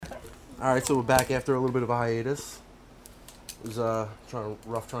Alright, so we're back after a little bit of a hiatus. It was trying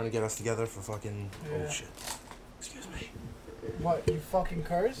to get us together for fucking... Yeah. Oh, shit. Excuse me. What, you fucking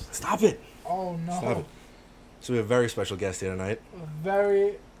cursed? Stop it! Oh, no. Stop it. So we have a very special guest here tonight. A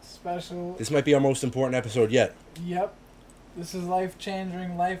very special... This might be our most important episode yet. Yep. This is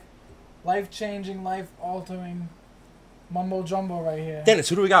life-changing, life-altering mumbo-jumbo right here. Dennis,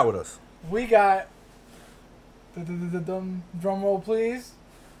 who do we got with us? We got... Drum roll, please.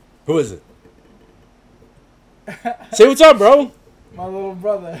 Who is it? Say what's up, bro. My little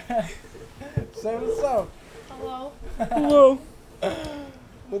brother. Say what's up. Hello. Hello.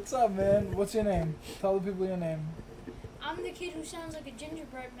 What's up, man? What's your name? Tell the people your name. I'm the kid who sounds like a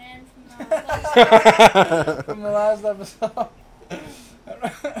gingerbread man from the From the last episode.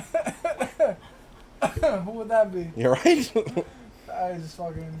 Who would that be? You alright?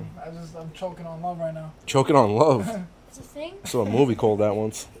 I'm choking on love right now. Choking on love. It's a thing? Saw a movie called that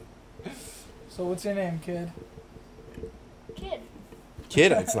once. So what's your name, kid? Kid.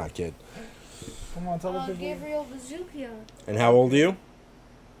 Kid? It's not kid. Come on, tell the people. Gabriel Buzukja. And how old are you?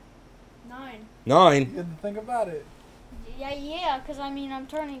 9. 9? You have to think about it. Yeah, because I'm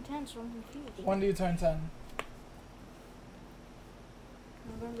turning 10, so I'm confused. When do you turn 10?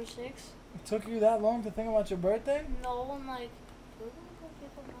 November 6th? It took you that long to think about your birthday? No, I'm like, we're going to go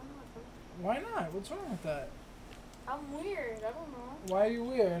pick up my mother. Why not? What's wrong with that? I'm weird. I don't know. Why are you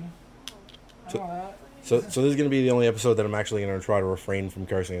weird? I So- know that. So this is going to be the only episode that I'm actually going to try to refrain from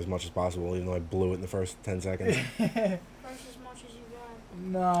cursing as much as possible, even though I blew it in the first 10 seconds. Curse as much as you got.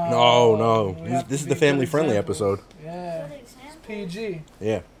 No. No. We have to This is be the good family-friendly examples. episode. Yeah. Good It's examples. PG.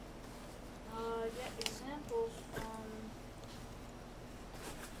 Yeah. Get examples from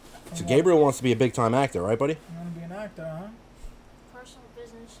So Gabriel wants to be a big-time actor, right, buddy? You want to be an actor, huh? personal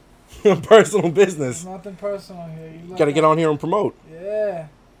business. Personal There's business. nothing personal here. You Got to get on here and promote. Yeah.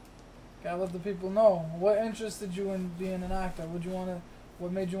 Gotta let the people know. What interested you in being an actor?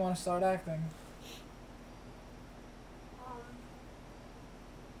 What made you want to start acting?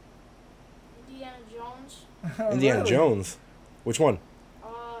 Indiana Jones. Indiana Really? Jones. Which one?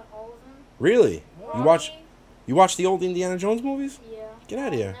 All of them. Really? What? You watch- Rocky. You watch the old Indiana Jones movies? Yeah. Get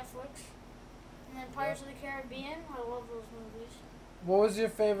outta here. Netflix. And then Pirates of the Caribbean. I love those movies. What was your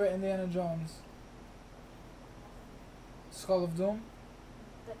favorite Indiana Jones? Skull of Doom?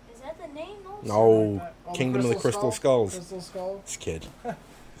 But is that the name? No. No. Something like that. Oh, Kingdom of the Crystal Skulls. Crystal Skull. This kid. Doesn't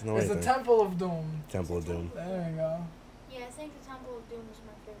know It's the anything. Temple of Doom. Temple of Doom. There you go. Yeah, I think the Temple of Doom is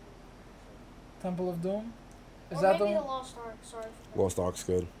my favorite one. Temple of Doom? Is Or that maybe the the Lost Ark. Sorry. Lost Ark's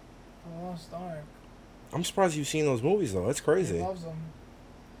good. Lost Ark? I'm surprised you've seen those movies, though. That's He crazy. loves them.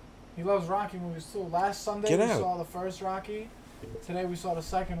 He loves Rocky movies too. Last Sunday Get we out. saw the first Rocky. Today we saw the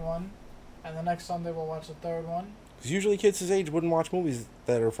second one. And the next Sunday we'll watch the third one. Because usually kids his age wouldn't watch movies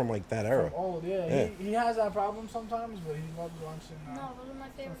that are from, like, that era. From old, yeah. Yeah. He has that problem sometimes, but he loves watching. No, those are my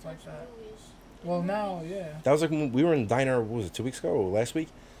favorite Stuff like types that. of movies. Well, now, yeah. That was like when we were in the diner, what was it, 2 weeks ago or last week?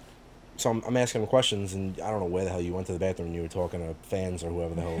 So I'm asking him questions, and I don't know where the hell you went to the bathroom and you were talking to fans or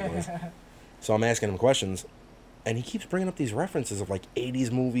whoever the hell it was. So I'm asking him questions, and he keeps bringing up these references of, like,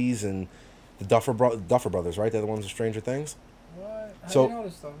 80s movies and the Duffer Brothers, right? They're the ones with Stranger Things. What? How So- do you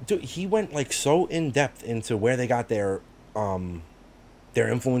notice them? Dude, he went, like, so in-depth into where they got their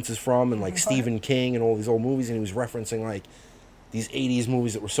influences from, and, like, What? Stephen King and all these old movies, and he was referencing, like, these 80s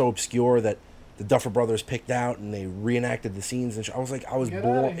movies that were so obscure that the Duffer Brothers picked out, and they reenacted the scenes, and I was like, Get outta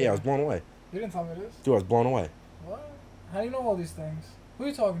blown. here. Yeah, I was blown away. You didn't tell me this. Dude, I was blown away. What? How do you know all these things? Who are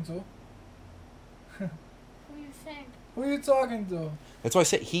you talking to? Who do you think? Who are you talking to? That's why I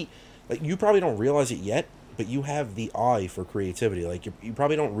said you probably don't realize it yet, but you have the eye for creativity. Like, you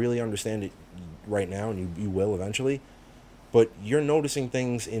probably don't really understand it right now, and you will eventually, but you're noticing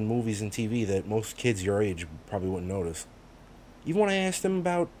things in movies and TV that most kids your age probably wouldn't notice. Even when I asked him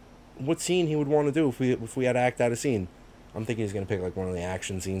about what scene he would want to do if we had to act out a scene, I'm thinking he's going to pick, like, one of the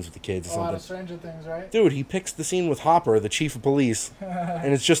action scenes with the kids or Oh, out something. of Stranger Things, right? Dude, he picks the scene with Hopper, the chief of police,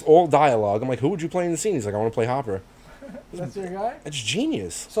 and it's just all dialogue. I'm like, who would you play in the scene? He's like, I want to play Hopper. That's your guy? That's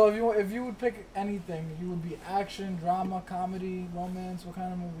genius. So if you would pick anything, you would be action, drama, comedy, romance, what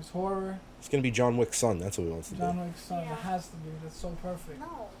kind of movies? Horror? It's going to be John Wick's son. That's what he wants to John do. Wick's son. Yeah. It has to be. That's so perfect.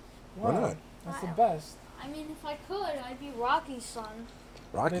 No. Why not? That's the Wow. best. I mean, if I could, I'd be Rocky's son.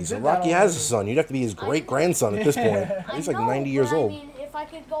 Rocky. They So did that Rocky has already. a son. You'd have to be his great-grandson at this point. Yeah. He's I like know, 90 years but old. I mean, if I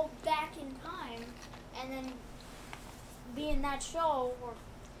could go back in time and then be in that show or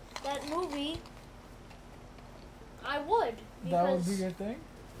that movie, I would. That would Because, be your thing?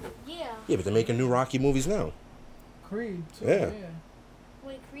 yeah. Yeah, but they're making new Rocky movies now. Creed, too. Yeah.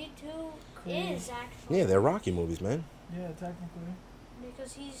 Wait, Creed 2 Creed. is actually. Yeah, they're Rocky movies, man. Yeah, technically.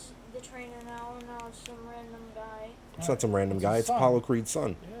 because he's the trainer now, and now it's some random guy. It's not some random It's guy. his It's son. Apollo Creed's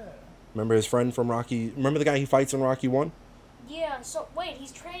son. Yeah. Remember his friend from Rocky? Remember the guy he fights in Rocky 1? Yeah, so wait,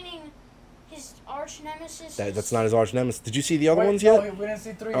 he's training his arch nemesis. That's not his arch nemesis. Did you see the other Wait, ones no, yet? we didn't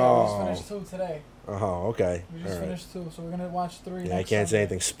see 3 yet. Oh. We just finished 2 today. Oh, okay. We just All right. finished 2, so we're gonna watch 3. Yeah, I next can't say Sunday.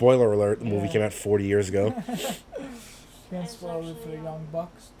 anything. Spoiler alert, the movie Yeah. came out 40 years ago. Can't It's spoil it for the actually, young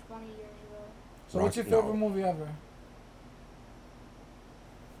bucks. 20 years ago. So what's your Rocky- no. favorite movie ever?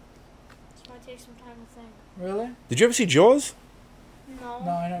 This might take some time to think. Really? Did you ever see Jaws? No.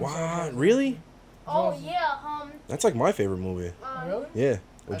 No, I never saw What? Jaws. Really? Oh Jaws. yeah, That's like my favorite movie. Really? Yeah,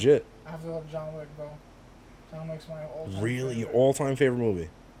 legit. I have to love John Wick, bro. John Wick's my all-time Really? Your favorite. all-time favorite movie?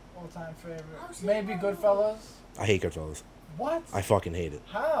 All-time favorite. Oh, see, Maybe no. Goodfellas. I hate Goodfellas. What? I fucking hate it.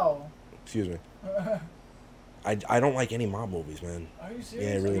 How? Excuse me. I don't like any mob movies, man. Are you serious?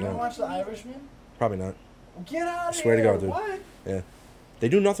 Yeah, I really you don't. don't watch The Irishman? Probably not. Get out of Swear to here. God, dude. What? They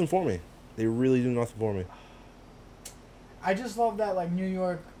do nothing for me. They really do nothing for me. I just love that like New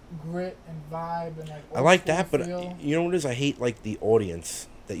York grit and vibe and like. I like old that, school but feel. you know what it is? I hate like the audience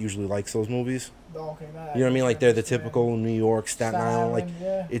that usually likes those movies. Okay, that You know what I mean? Like they're the understand. typical New York, Staten Island. Like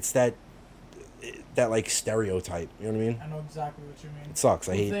yeah. it's that like stereotype. You know what I mean? I know exactly what you mean. It sucks.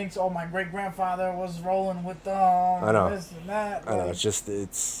 I Who hate. thinks, oh, my great grandfather was rolling with I know. this and that. I know. like- It's just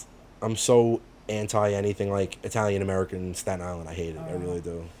it's. I'm so anti anything like Italian American Staten Island. I hate it. I really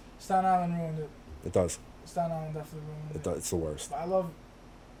do. Staten Island ruined it. It does. Staten Island definitely ruined It does. It's the worst. But I love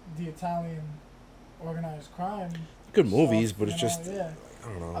the Italian organized crime. Good movies, stuff, but it's you just. know, yeah. I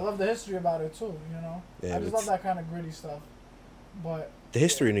don't know. I love the history about it too. You know, Yeah, I just it's- love that kind of gritty stuff. But The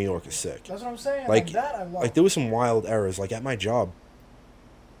history of New York is sick. that's what I'm saying. Like- Like that, I love. Like there was some wild eras. Like at my job,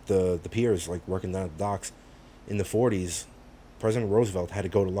 the piers, like working down at the docks, in the 40s, President Roosevelt had to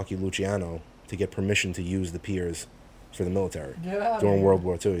go to Lucky Luciano to get permission to use the piers for the military Get out during of World here.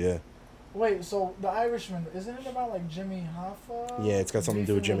 War II. Yeah, Wait, so the Irishman isn't it about like Jimmy Hoffa? Yeah, it's got something to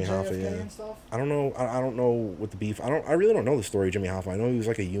do with beefing Jimmy Hoffa, JFK yeah. And stuff? I don't know. I don't know what the beef. I really don't know the story of Jimmy Hoffa. I know he was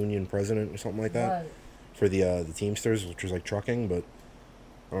like a union president or something like that Right. for the Teamsters, which was like trucking. But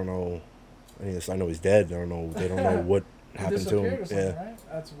I don't know. I know he's dead. I don't know. They don't know what He happened to him. disappeared or something, Yeah, right?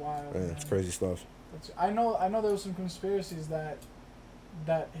 That's wild. yeah, man. it's crazy stuff. I know there was some conspiracies that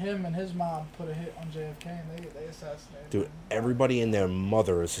him and his mom put a hit on JFK and they assassinated Dude, him. everybody and their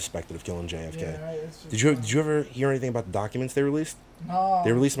mother is suspected of killing JFK. Yeah, right. It's just Did you ever hear anything about the documents they released? No.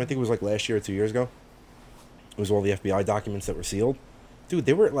 They released them, I think it was like last year or 2 years ago. It was all the FBI documents that were sealed. Dude,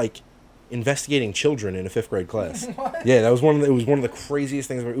 they were like investigating children in a 5th grade class. What? Yeah, that was it was one of the craziest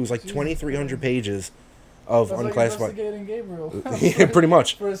things. It was like Jesus 2,300 pages of That's like unclassified. investigating Gabriel. Yeah, pretty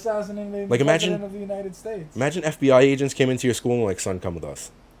much. For assassinating the Like, imagine- president of the United States. Imagine FBI agents came into your school and like, "Son, come with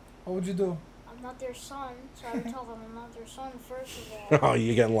us." What would you do? I'm not their son, so I would tell them I'm not their son first of all. Oh,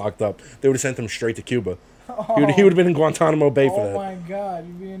 you're getting locked up. They would have sent him straight to Cuba. Oh, He would have been in Guantanamo Bay for oh that. my God,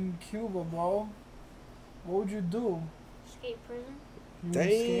 you'd be in Cuba, bro. What would you do? Escape prison. You would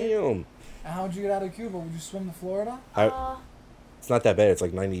escape? Damn. And how'd you get out of Cuba? Would you swim to Florida? It's not that bad. It's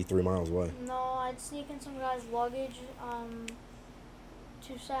like 93 miles away. No, I'd sneak in some guy's luggage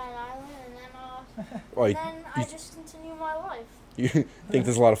to Staten Island, and then Oh, and you, then I just continue my life. you think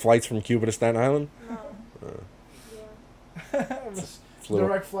there's a lot of flights from Cuba to Staten Island? No. Uh, Yeah. it's a little,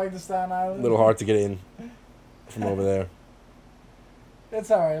 Direct flight to Staten Island. little hard to get in from over there.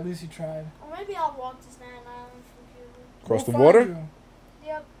 It's alright, at least you tried. Or maybe I'll walk to Staten Island from Cuba. Across the We'll water? find you.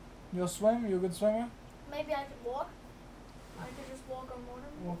 Yep. You'll swim? You a good swimmer? Maybe I could walk. I could just walk on water.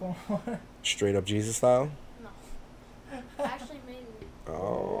 Walk on water. Straight up Jesus style? No. Actually, maybe.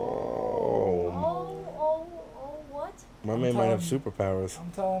 Oh. What? My I'm man might have telling superpowers.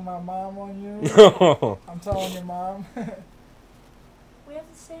 I'm telling my mom on you. No. I'm telling your mom. We have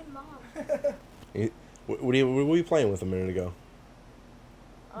the same mom. What were you playing with a minute ago?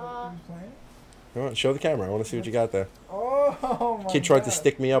 You playing? Come on, show the camera. I want to see what you got there. Oh my Kid tried God. to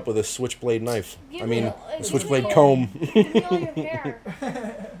stick me up with a switchblade knife. Give I me mean, all- a give switchblade me all- comb. Give me all your hair.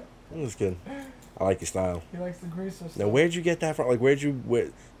 That was good. I like your style. He likes the grease or Now, stuff. where'd you get that from? Like,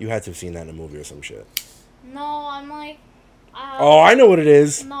 you had to have seen that in a movie or some shit. No, I'm like. Oh, I know what it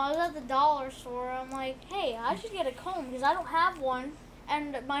is. No, I was at the dollar store. I'm like, hey, I should get a comb because I don't have one,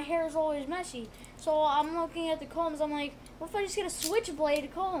 and my hair is always messy. So I'm looking at the combs. I'm like, what if I just get a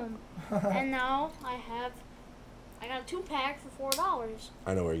switchblade comb? And now I got a 2-pack for $4.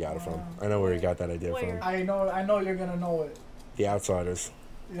 I know where you got it from. Wow. I know where you got that idea Where? from. I know you're gonna know it. The Outsiders.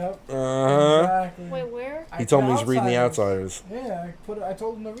 Yep. Uh-huh. Exactly. Wait, where? He told me he's reading The Outsiders. Yeah, I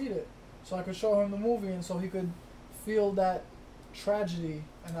told him to read it so I could show him the movie and so he could feel that tragedy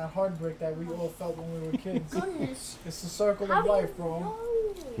and that heartbreak that we all felt when we were kids. Goodness. It's the circle How of do you life, bro. know?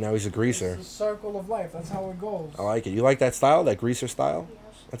 Now he's a greaser. It's the circle of life. That's how it goes. I like it. You like that style, that greaser style?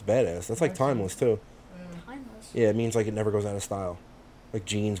 Yes. That's badass. That's like timeless too. Yeah. Timeless. Yeah, it means like it never goes out of style. Like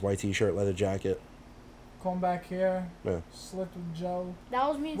jeans, white t-shirt, leather jacket. Comb back here. Yeah. Slicked with gel. That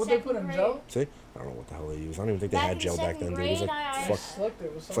was me in What they second put in grade. gel? See? I don't know what the hell they use. I don't even think they Back had in gel back second then, dude. It was grade, like I- They fuck slicked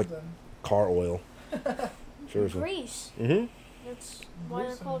it with it's like- something. car oil. Seriously. Grease. Mm-hmm. That's why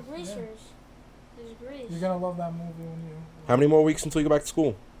they're called Greasers, yeah. greasers. There's grease. You're gonna love that movie when you. How many more weeks until you go back to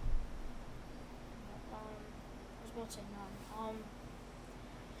school? I was about to say none.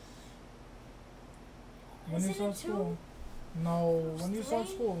 When you Isn't start it school? No, when you start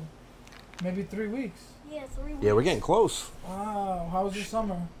Three? school. Maybe 3 weeks. Yeah, 3 weeks. Yeah, we're getting close. Wow, how was your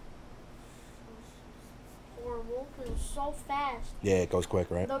summer? Horrible, because it was so fast. Yeah, it goes quick,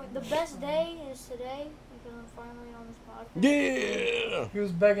 right? The best day is today, because I'm finally on this podcast. Yeah. He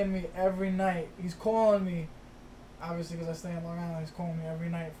was begging me every night. He's calling me. Obviously, because I stay in Long Island, he's calling me every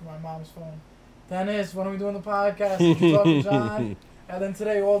night from my mom's phone. Dennis, when are we doing the podcast? Did you talk to John? And then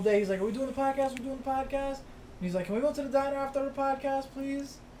today, all day, he's like, are we doing the podcast? We're doing the podcast? And he's like, can we go to the diner after the podcast,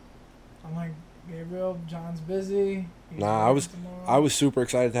 please? I'm like, Gabriel, John's busy. He's Nah, working tomorrow." I was super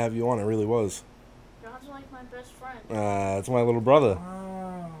excited to have you on. I really was. John's like my best friend. It's my little brother.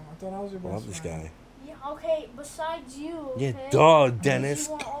 Wow, I thought I was your I best love this friend. guy. Yeah, okay, besides you, Yeah, okay? duh, Because Dennis.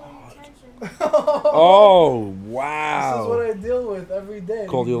 You want all the attention. Oh, This is what wow. I deal with every day.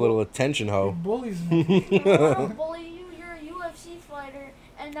 Called you a little attention He hoe. bullies me. I don't bully you. You're a UFC fighter,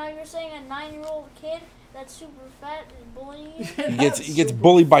 and now you're saying a 9-year-old kid that's super fat is bullying you. He gets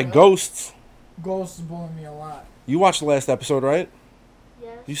bullied by ghosts. Ghosts bully me a lot. You watched the last episode, right?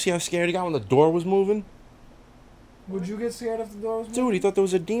 Yes. You see how scared he got when the door was moving? Would you get scared if the door was moving? Dude, he thought there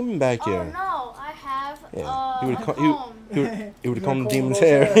was a demon back Oh here. no, I have Yeah, he would've a comb. He would have He's combed the gonna demon's comb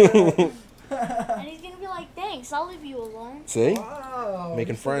hair. those And he's gonna be like, thanks, I'll leave you alone. See? Wow. Making he's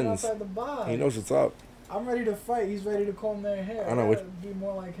thinking friends. outside the box. He knows what's up. I'm ready to fight. He's ready to comb their hair. I know, Gotta be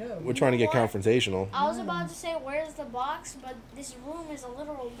more like him. We're trying to get what? confrontational. I was about to say, where's the box? But this room is a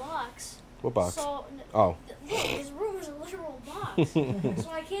literal box. What box? So, Oh, look, this room is a literal box. So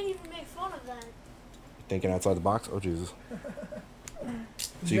I can't even make fun of that. thinking outside the box? Oh, Jesus.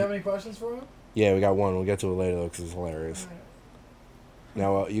 Do you have any questions for him? Yeah, we got one. We'll get to it later, though, because it's hilarious.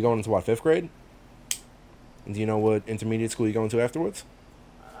 Now, you going into what, 5th grade? And do you know what intermediate school you're going to afterwards?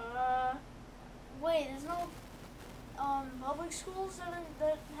 Wait, there's no public schools that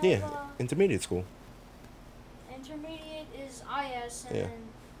have Yeah, intermediate school. intermediate is IS and Yeah. then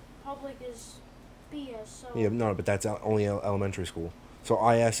public is BS. So Yeah, no, but that's only elementary school. So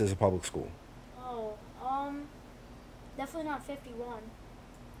IS is a public school. oh, definitely not 51.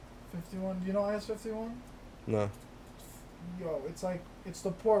 51. Do you know IS 51? No. Yo, it's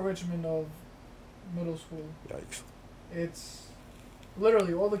the Port Richmond of middle school. Yikes. It's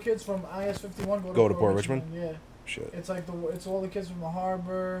literally all the kids from IS 51 Go to Port Richmond? Yeah. Shit. It's all the kids from the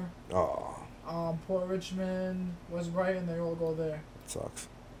harbor, Oh, Port Richmond, West Brighton, they all go there. it sucks.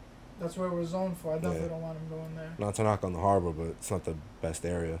 That's where we're zoned for. I definitely Yeah. don't want them going there. Not to knock on the harbor, but it's not the best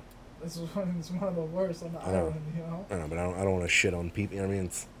area. It's one of the worst on the I know. island, you know? I know, but I don't want to shit on people. You know what I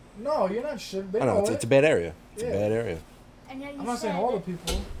mean? No, you're not shit. They I know know it's a bad area. It's a Yeah. bad area. And yet you I'm not said saying all the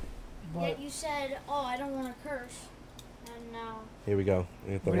people, but yet you said, oh, I don't want to curse, and now Here we go.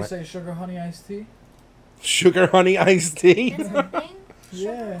 We get the what do you la- say, sugar, honey, iced tea? Sugar honey iced tea. that's the thing. Yeah.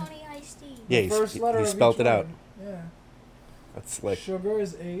 Sugar honey iced tea. Yeah, The he's- first he letter of spelt each it out. word. Yeah. That's slick. Sugar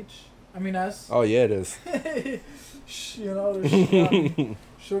is S. Oh yeah, it is. You know, there's sugar.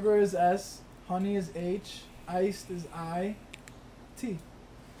 Sugar is S. Honey is H. Iced is I. T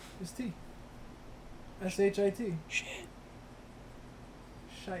is T. SHIT. Shit.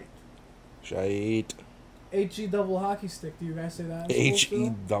 Shite. Shite. HE double hockey stick. Do you guys say that? in H school E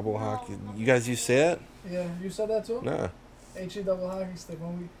too? double hockey. You guys used to say that? Yeah, you said that too. Nah. HE double hockey stick.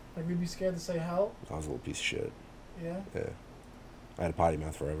 When we'd be scared to say help. I was a little piece of shit. Yeah, Yeah. I had a potty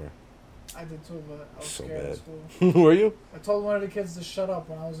mouth forever. I did too, but I was So scared bad. at school. Were you? I told one of the kids to shut up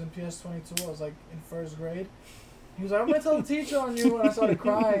when I was in PS22. I was like in first grade. He was like, I'm gonna tell the teacher on you, and I started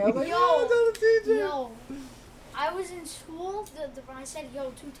crying. I was like, Yo. no, tell the teacher. Yo, I was in school. I said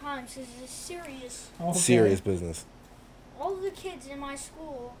yo 2 times. This is serious. Okay. Serious business. All of the kids in my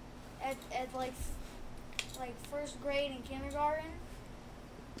school, at like first grade and kindergarten,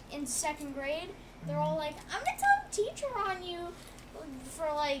 in 2nd grade, they're all like, I'm gonna tell the teacher on you,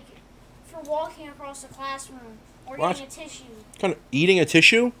 for walking across the classroom or What? getting a tissue. Kind of eating a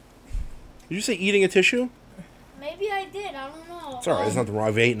tissue? Did you say eating a tissue? Maybe I did. I don't know. It's alright. There's nothing wrong.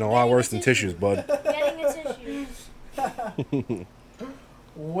 I've eaten a lot worse than tissues, bud. Getting a tissue.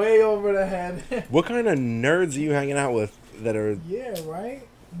 Way over the head. What kind of nerds are you hanging out with that are. Yeah, right?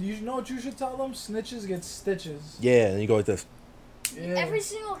 You know what you should tell them? Snitches get stitches. Yeah, and you go like this. Yeah. Every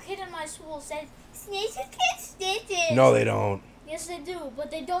single kid in my school said, snitches get stitches. No, they don't. Yes, they do,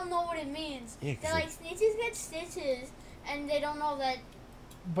 but they don't know what it means. Yeah, They're like, snitches get stitches, and they don't know that.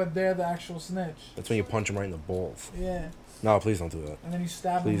 But they're the actual snitch. That's when you punch them right in the balls. Yeah. No, please don't do that. And then you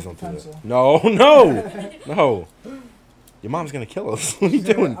stab Please them don't with a do pencil. that. No, no. Your mom's gonna kill us. What are you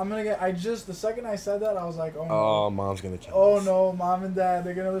doing? The second I said that, I was like, oh no. Oh, mom's gonna kill Oh us. no, mom and dad,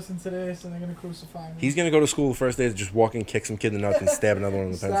 they're gonna listen to this and they're gonna crucify me. He's gonna go to school the first day, just walk in, kick some kid in the nuts, and stab another one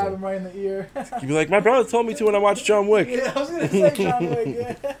in the Stab pencil. him right in the ear. You'd be like, my brother told me to when I watched John Wick. Yeah, I was gonna say John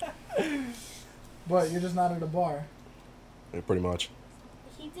Wick, yeah. But you're just not at a bar. Yeah, pretty much.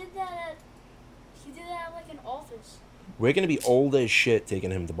 He did that at like an office. We're gonna be old as shit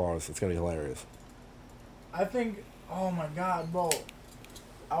taking him to bars. It's gonna be hilarious. I think, oh my god, bro.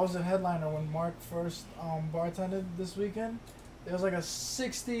 I was a headliner when Mark first bartended this weekend. There was like a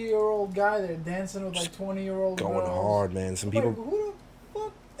 60-year-old guy there dancing with like 20-year-old girls. Going hard, man. Some people, Like, who the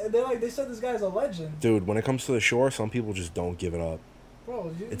fuck? And they said this guy's a legend. dude. When it comes to the shore, some people just don't give it up.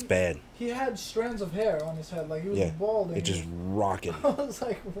 Bro, It's bad. He had strands of hair on his head, like he was Yeah, bald. It just rocking. I was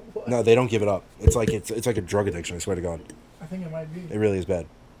like, what? No, they don't give it up. It's like a drug addiction. I swear to God, I think it might be. it really is bad.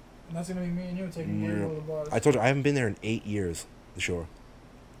 And that's gonna be me and you taking Gabriel to the bars. I told you I haven't been there in 8 years. The shore,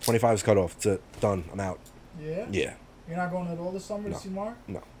 25 is cut off. It's done. I'm out. Yeah. Yeah. You're not going at all this summer No. to see Mark?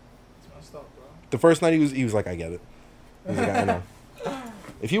 No. It's messed up, bro. The first night he was like, I get it. He was like, I know.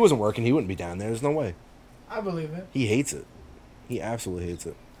 If he wasn't working, he wouldn't be down there. There's no way. I believe it. He hates it. He absolutely hates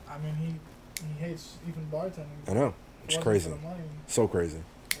it. I mean, he hates even bartending. I know. It's Wasn't crazy. for the money. So crazy.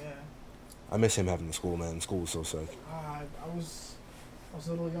 Yeah. I miss him having the school, man. School was so sick. I was a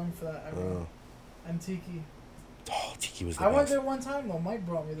little young for that. And Tiki. Oh, Tiki was the I went best. there one time though. Mike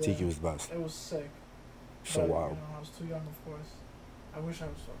brought me there. Tiki was the best. It was sick. So But, wild. You know, I was too young, of course. I wish I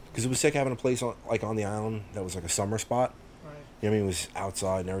was so. Because it was sick having a place on the island that was like a summer spot. Right. You know what I mean? It was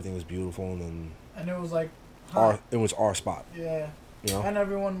outside and everything was beautiful, and then And it was like. hot. it was our spot. Yeah. You know? And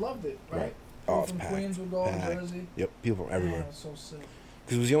everyone loved it, right? Right. People Oh, it's from packed. Queens would go, Packed. Jersey. Yep, people from everywhere. Man, it was so sick.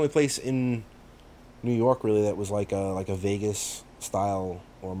 Because it was the only place in New York really that was like a Vegas style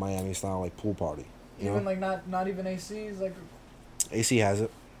or Miami style like pool party. You Even know? like not even ACs, like, AC has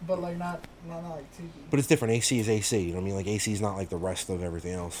it, but like not like Tiki. but it's different. AC is AC. You know what I mean? Like AC is not like the rest of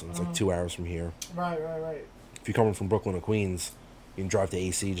everything else. It's like 2 hours from here. Right. If you're coming from Brooklyn to Queens, you can drive to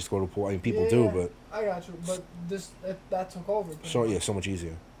AC, just go to a pool. I mean, people do, but I got you. But that took over. so much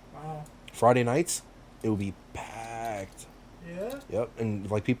easier. Wow. Friday nights, it would be packed. Yeah. Yep,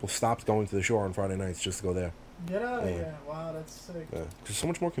 and like people stopped going to the shore on Friday nights just to go there. Get out of Yeah. here. Wow, that's sick. Yeah, 'cause it's so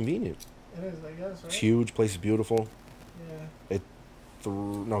much more convenient. It is, I guess, right? It's huge. Place is beautiful. Yeah.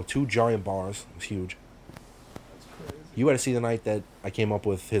 2 giant bars. It was huge. That's crazy. You had to see the night that I came up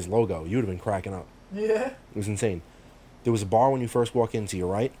with his logo. You would have been cracking up. Yeah. It was insane. There was a bar when you first walk in to your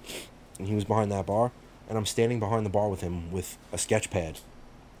right, and he was behind that bar, and I'm standing behind the bar with him with a sketch pad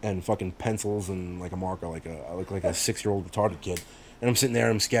and fucking pencils and like a marker, I look like a 6-year-old retarded kid. And I'm sitting there,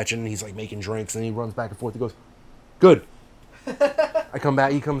 I'm sketching, and he's like making drinks, and he runs back and forth. He goes, "Good." I come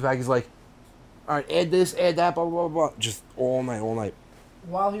back, he comes back, he's like, "All right, add this, add that, blah, blah, blah." Just all night.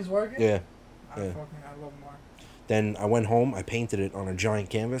 While he's working? Yeah. I Yeah. love Mark. Then I went home, I painted it on a giant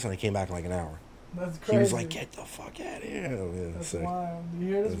canvas, and I came back in like an hour. That's crazy. He was like, "Get the fuck out of here." Yeah, That's sick. wild. You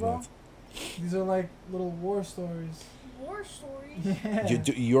hear this, That's bro? nuts. These are like little war stories. War stories.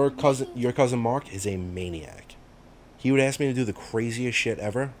 Yeah. Your cousin Mark is a maniac. He would ask me to do the craziest shit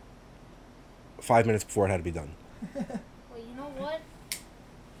ever. 5 minutes before it had to be done. Wait, you know what?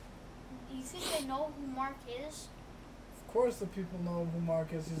 You think they know who Mark is? Of course the people know who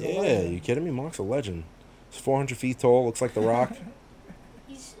Mark is. He's a Yeah, legend. you kidding me? Mark's a legend. He's 400 feet tall. Looks like The Rock.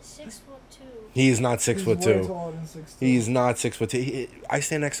 He's 6'2". He is not 6'2". He's way taller than 6'2". He's not 6'2". I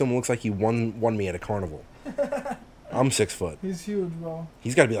stand next to him. Looks like he won me at a carnival. I'm 6 foot. He's huge, bro.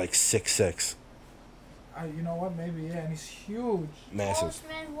 He's got to be like 6'6". You know what? Maybe, yeah. And he's huge. Massive. Tallest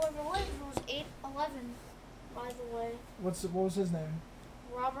man who ever lived was 8'11", by the way. What was his name?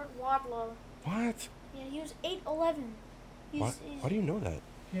 Robert Wadlow. What? Yeah, he was 8'11". What? Why do you know that?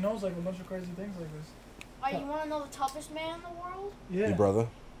 He knows like a bunch of crazy things like this. You want to know the toughest man in the world? Yeah. Your brother?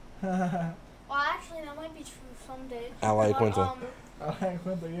 Well, actually, that might be true someday. Ally But, Quinta. Ally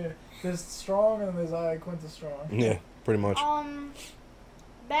Quinta, yeah. There's strong and there's Ally Quinta strong. Yeah, pretty much.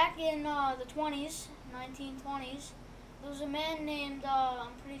 Back in the 1920s, there was a man named, I'm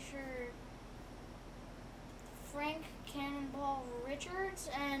pretty sure, Frank Cannonball Richards,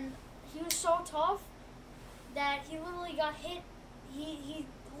 and he was so tough that he literally got hit. He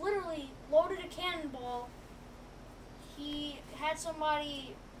literally loaded a cannonball, he had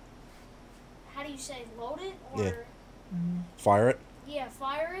somebody, how do you say, load it? Or, Yeah. Mm-hmm. Fire it? yeah,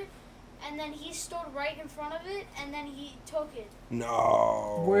 fire it. And then he stood right in front of it, and then he took it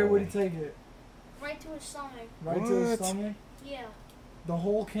No. Where would he take it? right to his stomach. Right to his What? stomach? Yeah. The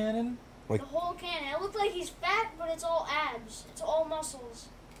whole cannon? Like- The whole cannon. It looked like he's fat, but it's all abs. It's all muscles.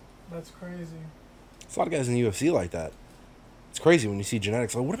 That's crazy. There's a lot of guys in the UFC like that. It's crazy when you see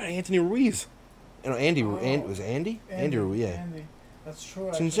genetics. Like, what about Anthony Ruiz? You know, Andy. Oh. Was it Andy? Andy Ruiz, yeah. Andy. That's true.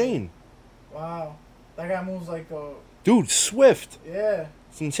 It's actually. insane. Wow. That guy moves like a. Dude, swift. Yeah.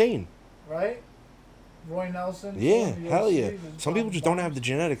 It's insane. Right? Roy Nelson. Yeah, from the hell UFC, yeah. the Some people just don't have the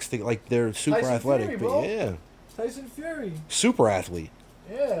genetics to, like, they're super Tyson athletic. Fury, but bro. yeah. Tyson Fury. Super athlete.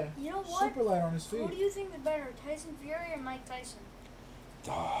 Yeah. You know what? Super light on his Who do feet. you think is better, Tyson Fury or Mike Tyson?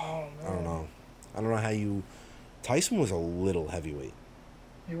 Oh, Oh, I don't man. know. I don't know how you. Tyson was a little heavyweight.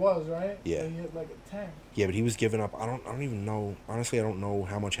 He was, right? Yeah. He hit like a tank. Yeah, but he was giving up. I don't even know. Honestly, I don't know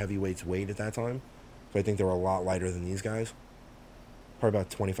how much heavyweights weighed at that time. But I think they were a lot lighter than these guys. Probably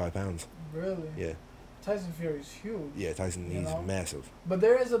about 25 pounds. Really? Yeah. Tyson Fury's huge. Yeah, Tyson, You he's know? massive. But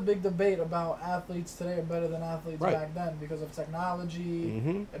there is a big debate about athletes today are better than athletes Right. back then because of technology,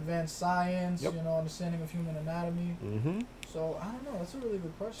 Mm-hmm. advanced science, Yep. you know, understanding of human anatomy. Mm-hmm. So I don't know. That's a really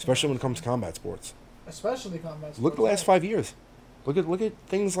good question. Especially when it comes to combat sports. Especially combat sports. Look at the last right. 5 years. Look at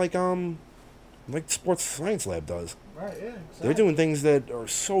things like Sports Science Lab does. Right. Yeah. Exactly. They're doing things that are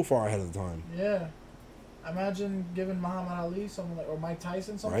so far ahead of the time. Yeah. Imagine giving Muhammad Ali something like, or Mike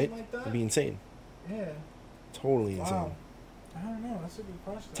Tyson something Right? like that. It'd be insane. Yeah. Totally insane. Wow. I don't know. That's a good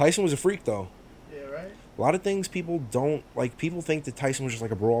question. Tyson was a freak, though. Yeah. Right. A lot of things people don't like. People think that Tyson was just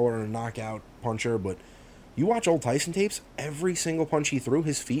like a brawler and a knockout puncher, but you watch old Tyson tapes. Every single punch he threw,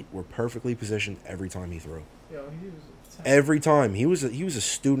 his feet were perfectly positioned every time he threw. Yo, he was. A tank. Every time he was a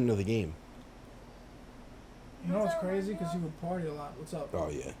student of the game. You know what's crazy? Because he would party a lot. What's up? Oh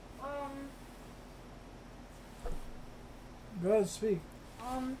yeah. Go ahead, speak.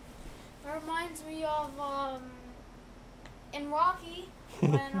 That reminds me of in Rocky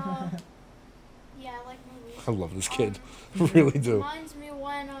when yeah, I like movies. I love this kid. Really do. Reminds me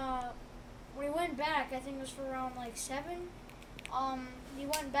when we went back. I think it was for around like 7. He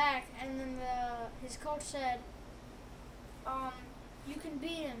went back and then his coach said, you can beat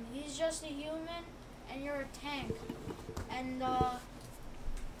him. He's just a human and you're a tank. And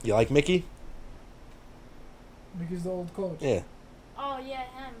You like Mickey? Mickey's the old coach. Yeah. oh yeah,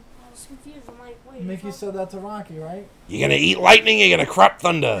 him. I was confused. I'm like, wait. Mickey fuck- said that to Rocky, right? You're gonna eat lightning. You're gonna crap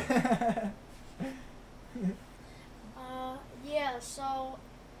thunder. Yeah, so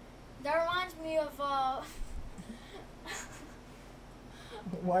that reminds me of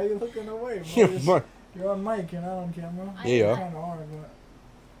Why are you looking away? Bro? Yeah, You're- You're on mic, you're not on camera. Yeah, you are. Kind of hard,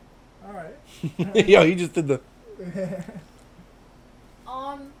 but alright. Yo, he just did the.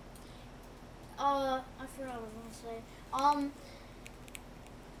 I forgot what I was gonna say.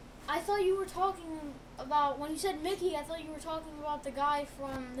 I thought you were talking about when you said Mickey. I thought you were talking about the guy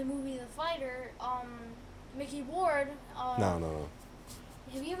from the movie The Fighter, Mickey Ward. No.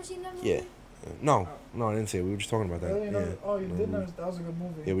 Have you ever seen that movie? Yeah. No, I didn't say it. We were just talking about that. Really? Yeah. Oh, you did Mhm. know that was a good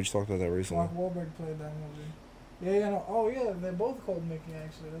movie. Yeah, we just talked about that recently. Mark Wahlberg played that movie. Yeah, no. Oh, yeah, they're both called Mickey,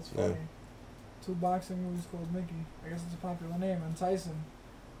 actually. That's funny. Yeah. 2 boxing movies called Mickey. I guess it's a popular name. And Tyson.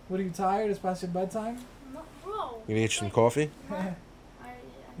 What, are you tired? It's past your bedtime? No, bro. You gonna get you some coffee?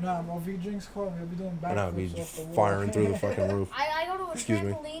 Nah, bro, if he drinks coffee, he'll be doing I know, be backflips off the wall. firing through the fucking roof. I go to a Excuse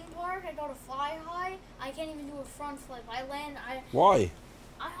me. trampoline park. I go to Fly High. I can't even do a front flip. I land. Why?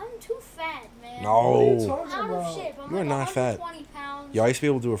 I'm too fat, man. No. What are you Oh. talking Out of about? shape. I'm You are like not fat. 120 pounds. Yeah, I used to be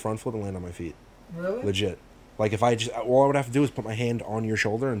able to do a front flip and land on my feet. Really? Legit. Like if I just, all I would have to do is put my hand on your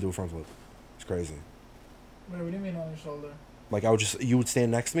shoulder and do a front flip. It's crazy. Wait, what do you mean on your shoulder? Like you would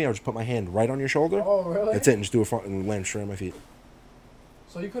stand next to me. I would just put my hand right on your shoulder. Oh, really? That's it, and just do a front and land straight on my feet.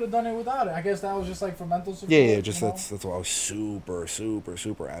 So you could have done it without it. I guess that was just like for mental support. Yeah, just you know? that's why I was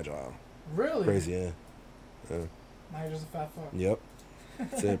super agile. Really? Crazy, yeah. Now you're just a fat fuck. Yep.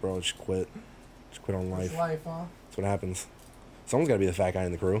 That's it, bro. Just quit. Just quit on life. It's life, huh? That's what happens. Someone's got to be the fat guy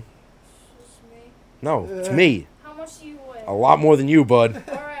in the crew. It's me. No, it's me. How much do you weigh? A lot more than you, bud.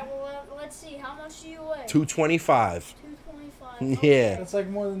 Alright, well, let's see. How much do you weigh? 225. 225. Yeah. That's like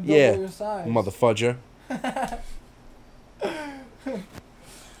more than double Yeah. your size. Motherfudger.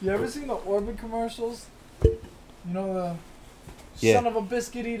 You ever seen the Orbit commercials? You know the Yeah. son of a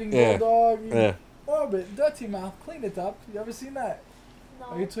biscuit eating Yeah. bulldog. Yeah. Orbit, dirty mouth, clean it up. You ever seen that? No.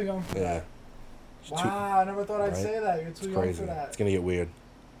 Are you too young for Yeah. that? It's too- Wow, I never thought I'd Right? say that. You're It's too young crazy. for that. It's gonna get weird.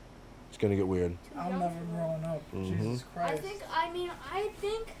 It's gonna get weird. Too I'm young never for that. growing up. Mhm. Jesus Christ. I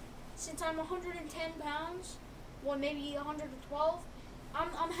think since I'm 110 pounds, maybe 112.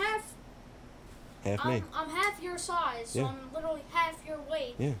 I'm half. Half me. I'm half your size, so Yeah. I'm literally half your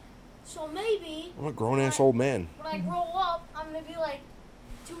weight. Yeah. So maybe I'm a grown-ass old man. when I grow up, I'm gonna be like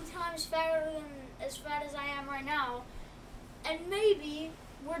 2 times fatter than as fat as I am right now, and maybe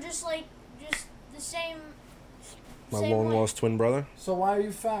we're just the same. My same weight. long-lost twin brother. So why are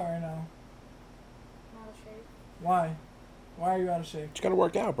you fat right now? Not a shape. Why? Why are you out of shape? Just gotta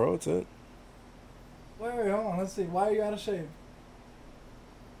work out, bro. That's it. Wait, hold on. Let's see. Why are you out of shape?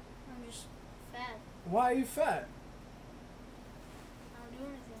 I'm just fat. Why are you fat? I don't do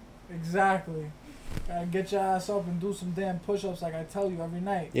anything. Exactly. Gotta get your ass up and do some damn push-ups like I tell you every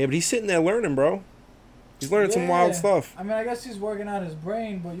night. Yeah, but he's sitting there learning, bro. He's learning some wild stuff. I mean, I guess he's working out his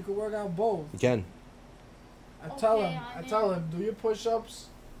brain, but you could work out both. You can. I tell Okay, him, I I mean- tell him, do your push-ups,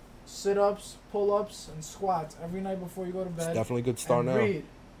 sit-ups, pull-ups, and squats every night before you go to It's bed. definitely a good start and now. read.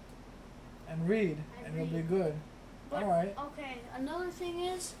 And read, I and you'll read. be good. But, All right. Okay, another thing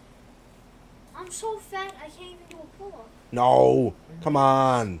is, I'm so fat I can't even do a pull-up. No. Come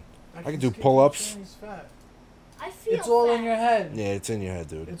on. I can do just keep pull-ups. saying he's fat. I feel It's all fat. in your head. Yeah, it's in your head,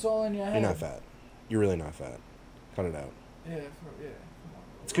 dude. It's all in your head. You're not fat. You're really not fat. Cut it out. Yeah, yeah.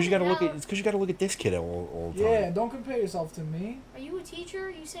 It's because you gotta look at. It's because you gotta look at this kid all the time. Yeah, don't compare yourself to me. Are you a teacher?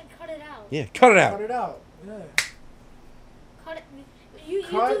 You said cut it out. Yeah, cut it Cut out. it out. Yeah. Cut it. You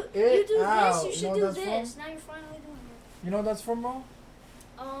Cut do it this. out. You You should know what do that's this. Now you're finally doing it. You know what that's from, bro?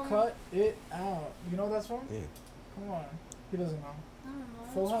 Cut it out. You know what that's from? Yeah. Come on. He doesn't know. I don't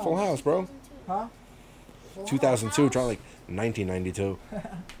know. Full That's House. Full House, bro. 2002. Huh? Full 2002, House. trying like 1992. House.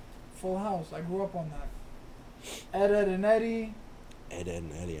 Full House. I grew up on that. Ed and Eddie. Ed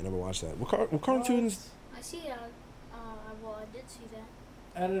and Eddie. I never watched that. What cartoons? I see that. Well, I did see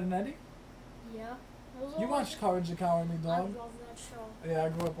that. Ed and Eddie? Yeah. Those You are watched Courage the Cowardly I Dog? love that show. Yeah, I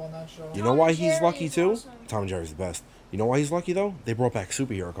grew up on that show. You Tom know why and he's Jerry lucky is too? awesome. Tom and Jerry's the best. You know why he's lucky though? They brought back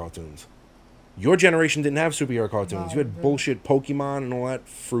superhero cartoons. Your generation didn't have superhero cartoons. No, You we had didn't. bullshit Pokemon and all that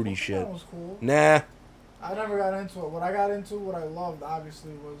fruity Pokemon shit. was cool. Nah. I never got into it. What I got into, what I loved,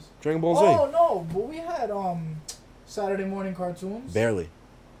 obviously, was... Dragon Ball Z. Oh, no, but we had Saturday morning cartoons Barely.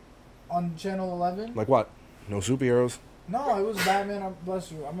 on Channel 11. Like what? No superheroes. No, it was Batman.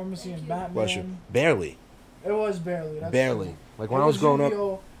 Bless you. I remember seeing Thank you. Batman. Bless you. Barely. It was barely. That's Barely. true. Like It when I was growing up,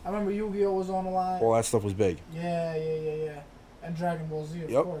 Yu-Gi-Oh! I remember Yu-Gi-Oh! Was on a lot. all that stuff was big. Yeah. And Dragon Ball Z, of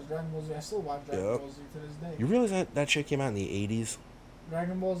Yep. course. Dragon Ball Z. I still watch Dragon Yep. Ball Z to this day. You realize that shit came out in the 80s?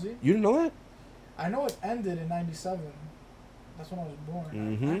 Dragon Ball Z? You didn't know that? I know it ended in 97. That's when I was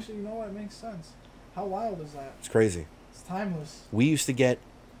born. Mhm. Actually, you know what? It makes sense. How wild is that? It's crazy. It's timeless. We used to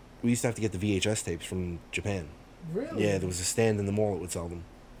have to get the VHS tapes from Japan. Really? Yeah, there was a stand in the mall that would sell them.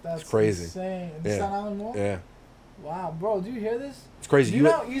 That's crazy. insane. In Yeah. Staten Island Mall? Yeah. Wow, bro, do you hear this? It's crazy. Do you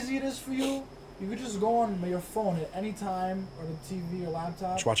know how easy it is for you? You could just go on your phone at any time, or the TV or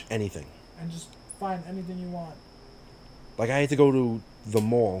laptop, just watch anything. and just find anything you want. Like I had to go to the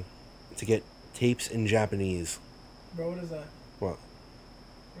mall to get tapes in Japanese. Bro, what is that? What?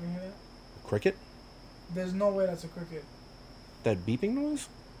 You hear that? Cricket? There's no way that's a cricket. That beeping noise?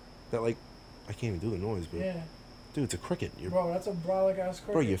 That like I can't even do the noise, but Yeah. dude, it's a cricket. You're Bro, that's a brolic ass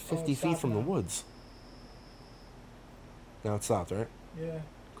cricket. bro, you're Oh, 50 it feet stopped from the now. woods. Now it stopped, right? Yeah.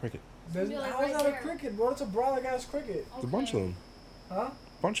 Cricket. There's, Be like how is right that a there. cricket, bro? It's a brolic ass cricket. There's a bunch of them. Huh?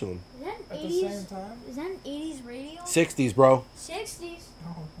 Bunch of them. Is that At an the 80s? same time? Is that an 80s radio? 60s, bro. 60s?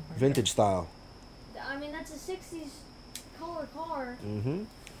 Oh, my Vintage style. I mean, that's a 60s color car. Mm-hmm.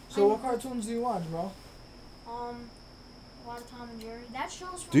 So what cartoons do you watch, bro? A lot of Tom and Jerry. That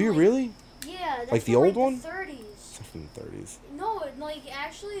show's from Do you like, really? Yeah, that's Like the from, old like, one? The 30s. Stuff from the 30s. No,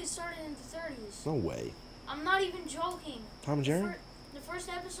 actually it started in the 30s. No way. I'm not even joking. Tom and Jerry? The first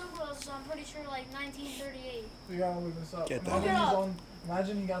episode was, I'm pretty sure, like 1938. We gotta look this up. Get that. Imagine, Look it he's up. on,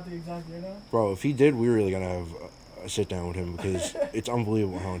 imagine he got the exact year down. Bro, if he did, we really gonna have a sit down with him because it's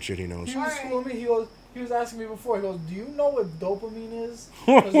unbelievable how much shit he knows. He was Alright. schooling me. He was asking me before. He goes, "Do you know what dopamine is?"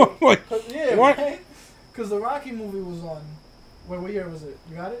 What? Yeah, What? right. Because the Rocky movie was on. Wait, what year was it?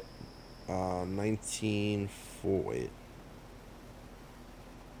 You got it? 1940.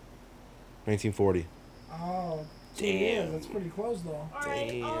 Oh, 2 Damn. years. That's pretty close though. Alright,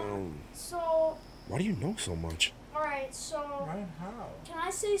 Damn. so, Why do you know so much? alright, so, Right? How? can I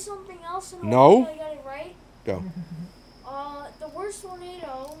say something else? And No. hopefully I got it right? Go. The worst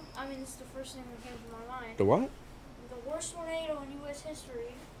tornado, I mean, it's the first thing that came to my mind. The what? The worst tornado in U.S.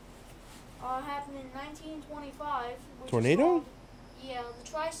 history happened in 1925. Which is Tornado? called- yeah, the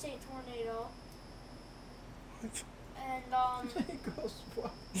tri-state tornado. What? And, He goes,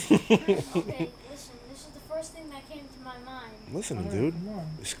 what? okay, listen, this is the first thing that came to my mind. Listening, Alright, dude. Come on.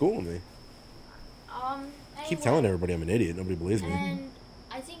 You're schooling me. Keep telling everybody I'm an idiot. Nobody believes me. And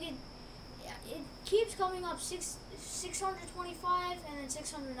I think it keeps coming up 625 and then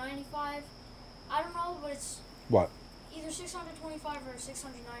 695. I don't know, but it's What? either 625 or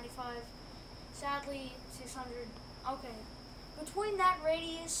 695. Sadly, 600. Okay. Between that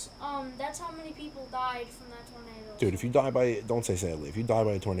radius, that's how many people died from that tornado. Dude, if you die by... Don't say sadly. If you die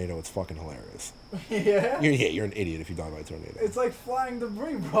by a tornado, it's fucking hilarious. Yeah? You're an idiot if you die by a tornado. It's like flying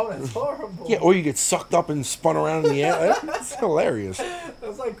debris, bro. That's horrible. Yeah, or you get sucked up and spun around in the air. That's hilarious.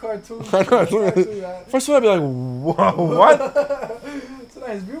 That's like cartoon. I know. First of all, I'd be like, whoa, what? It's a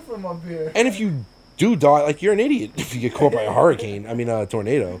nice view from up here. And if you do die, like, you're an idiot if you get caught by a hurricane. I mean, a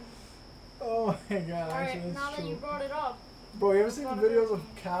tornado. Oh my god. Alright, now that you brought it up. Bro, you ever seen the videos of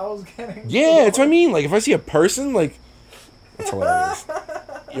cows getting... Yeah, that's what I mean. Like, if I see a person, like, that's hilarious.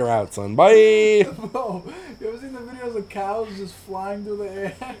 You're out, son. Bye. Bro, you ever seen the videos of cows just flying through the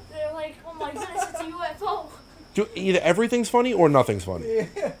air? They're like, oh my goodness, it's a UFO. Dude, either everything's funny or nothing's funny.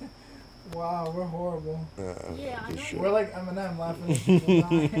 Yeah. Wow, we're horrible. Yeah, I know. We're like Eminem laughing at people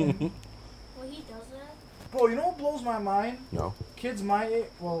dying. Well, he does that. Bro, you know what blows my mind? No. Kids my age...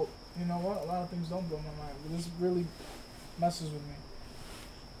 Well, you know what? A lot of things don't blow my mind. But this really messes with me.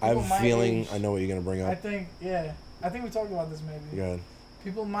 I have People a my feeling age, I know what you're going to bring I up. think, yeah. I think we talked about this maybe. Go ahead.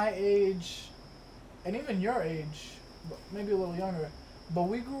 People my age, and even your age, but maybe a little younger, but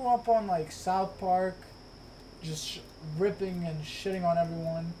we grew up on like South Park, just ripping and shitting on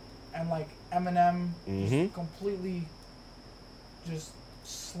everyone, and like Eminem just completely just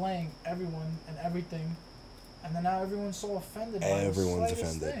slaying everyone and everything, and then now everyone's so offended by Everyone's the slightest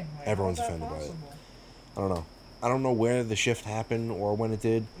offended. thing. Like, Everyone's how is that offended by it. possible? I don't know. I don't know where the shift happened or when it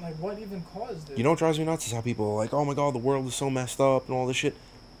did. Like, what even caused it? You know what drives me nuts is how people are like, oh my god, the world is so messed up and all this shit.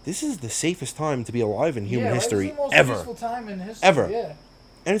 This is the safest time to be alive in human history this is the most ever. peaceful time in history. Ever. Yeah.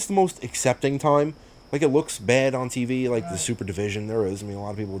 And it's the most accepting time. Like, it looks bad on TV, like the Right. super division there is. I mean, a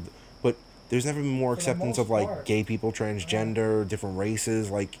lot of people... But there's never been more For the acceptance most of, like, part. gay people, transgender, different races.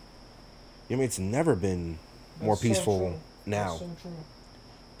 Like, I mean, it's never been more That's so peaceful true. now. That's so true.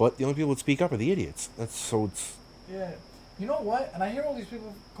 But the only people that speak up are the idiots. That's so... It's... Yeah. You know what? And I hear all these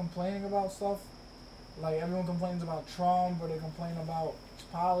people complaining about stuff. Like, everyone complains about Trump, or they complain about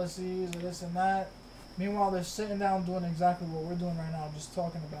policies, or this and that. Meanwhile, they're sitting down doing exactly what we're doing right now, just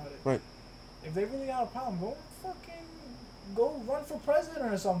talking about it. Right. If they really got a problem, go run for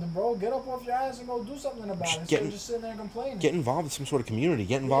president or something, bro. Get up off your ass and go do something about it. Instead of just sitting there and complaining. Get involved with some sort of community.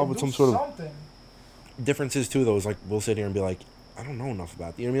 Get involved with do some sort of... something. Differences, too, though, is, like, we'll sit here and be like, I don't know enough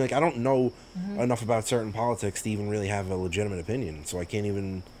about... You know what I mean? Like, I don't know enough about certain politics to even really have a legitimate opinion, so I can't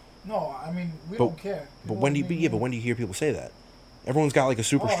even... No, I mean, we don't care. But when do you... but when do you hear people say that? Everyone's got, like, a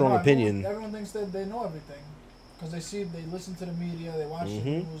super strong opinion. Everyone thinks that they know everything. Because they listen to the media, they watch the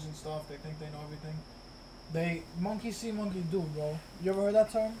news and stuff, they think they know everything. They monkey see, monkey do, bro. You ever heard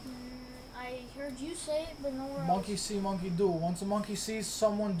that term? I heard you say it, but nowhere Monkey else. see, monkey do. Once a monkey sees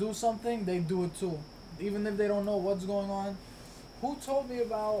someone do something, they do it too. Even if they don't know what's going on. Who told me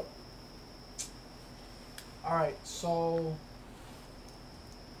about... Alright, so...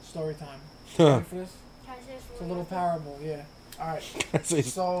 Story time. Ready for this? Can I say It's a little parable, yeah. Alright, You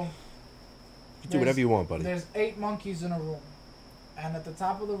so... do whatever you want, buddy. There's 8 monkeys in a room. And at the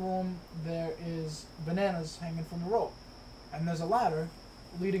top of the room, there is bananas hanging from the rope. And there's a ladder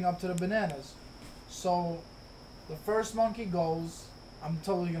leading up to the bananas. So, the first monkey goes... I'm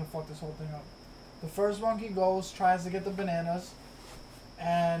totally gonna fuck this whole thing up. The first monkey goes, tries to get the bananas,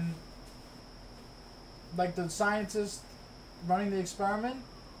 and... like the scientists running the experiment,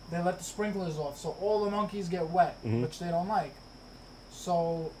 they let the sprinklers off. So all the monkeys get wet, which they don't like.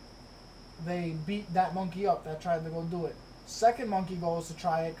 So... they beat that monkey up that tried to go do it. Second monkey goes to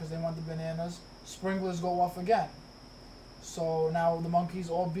try it because they want the bananas. Sprinklers go off again. So now the monkeys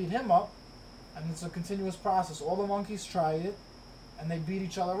all beat him up, and it's a continuous process. All the monkeys try it, and they beat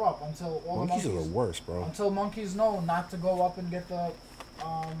each other up until all Monkeys the monkeys are the worst, bro. Until monkeys know not to go up and get the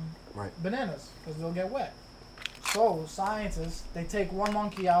bananas because they'll get wet. So scientists, they take one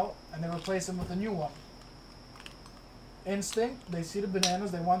monkey out and they replace him with a new one. Instinct, they see the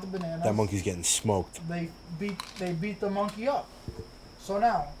bananas, they want the bananas. That monkey's getting smoked. They beat the monkey up. So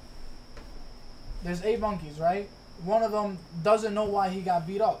now, there's 8 monkeys, right? One of them doesn't know why he got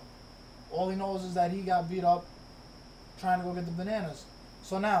beat up. All he knows is that he got beat up trying to go get the bananas.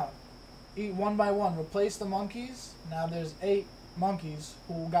 So now, eat one by one, replace the monkeys. Now there's 8 monkeys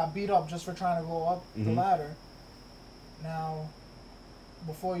who got beat up just for trying to go up the ladder. Now,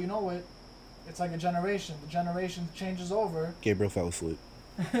 before you know it, it's like a generation. The generation changes over. Gabriel fell asleep.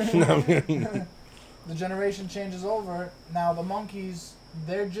 The generation changes over. Now the monkeys,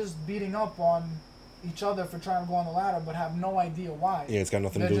 they're just beating up on each other for trying to go on the ladder, but have no idea why. Yeah, it's got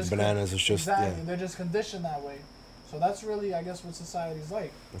nothing to do with bananas. It's just exactly. They're just conditioned that way. So that's really, I guess, what society's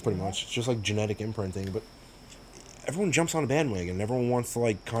like. Pretty much. It's just like genetic imprinting, but everyone jumps on a bandwagon. Everyone wants to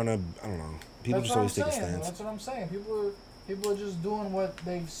like kind of, I don't know. People just always take a stance. That's what I'm saying. People are just doing what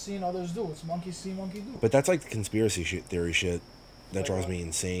they've seen others do. It's monkey see, monkey do. But that's like the conspiracy theory shit. That drives me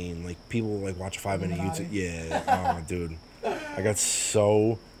insane. Like, people, like, watch a 5-minute YouTube. Yeah. Oh, dude. I got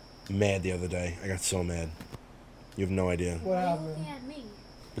so mad the other day. I got so mad. You have no idea. What happened? Looking at me?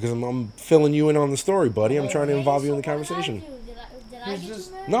 Because I'm filling you in on the story, buddy. I'm trying to involve you in the conversation. Did I get you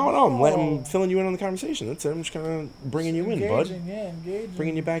mad? No, I'm filling you in on the conversation. That's it. I'm just kind of bringing you in, bud. Yeah, engaging.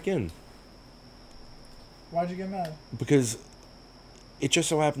 Bringing you back in. Why'd you get mad? Because it just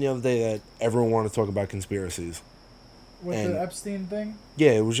so happened the other day that everyone wanted to talk about conspiracies. With the Epstein thing?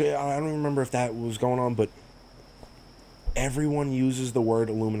 Yeah, it was. I don't remember if that was going on, but everyone uses the word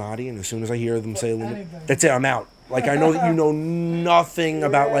Illuminati, and as soon as I hear them say Illuminati, that's it. I'm out. Like, I know that you know nothing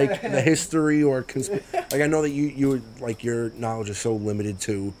about like the history or like I know that you like your knowledge is so limited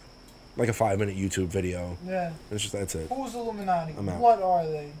to like a 5-minute YouTube video. Yeah. It's just that's it. Who's Illuminati? I'm out. What are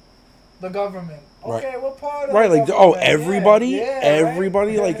they? The government. Okay, right. what part of right, the like government? everybody, Yeah,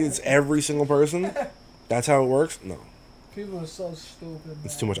 everybody, right? like it's every single person. That's how it works. No. People are so stupid. Man.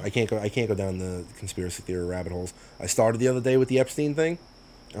 It's too much. I can't go down the conspiracy theory rabbit holes. I started the other day with the Epstein thing.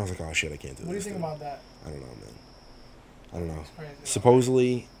 I was like, oh shit, I can't do this. What do you think about that? I don't know, man. I don't know. It's crazy,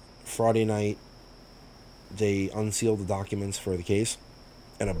 Supposedly, Friday night, they unsealed the documents for the case,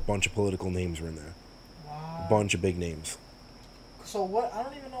 and a bunch of political names were in there. Wow. A bunch of big names. So what? I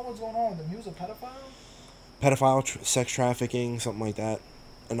don't even know what's going on with him. He was a pedophile? Pedophile, sex trafficking, something like that.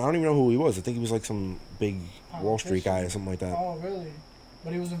 And I don't even know who he was. I think he was like some big Wall Street guy or something like that. Oh, really?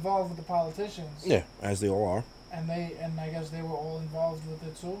 But he was involved with the politicians. Yeah, as they all are. And I guess they were all involved with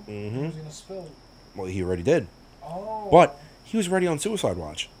it too. Mm-hmm. He was gonna spill it. Well, he already did. Oh. But he was already on suicide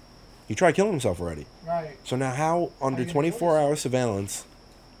watch. He tried killing himself already. Right. So now how, under 24-hour surveillance,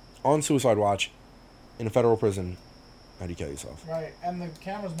 on suicide watch, in a federal prison, how do you kill yourself? Right. And the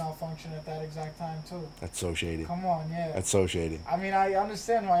cameras malfunction at that exact time too. That's so shady. Come on, yeah. That's so shady. I mean, I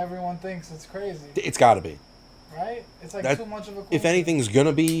understand why everyone thinks it's crazy. It's got to be. Right? It's like too much of a coincidence. If anything's going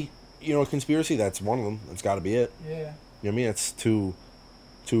to be, a conspiracy, that's one of them. That's got to be it. Yeah. You know what I mean? It's too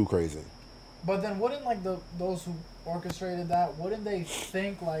crazy. But then wouldn't, like, those who orchestrated that, wouldn't they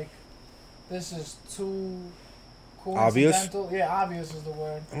think, like, this is too coincidental? Obvious? Yeah, obvious is the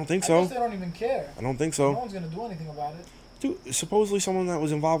word. I don't think so. I guess they don't even care. I don't think so. No one's going to do anything about it. Dude, supposedly someone that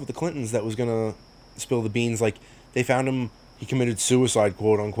was involved with the Clintons that was going to spill the beans, like, they found him, he committed suicide,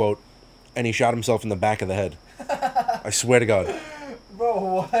 quote unquote, and he shot himself in the back of the head. I swear to God.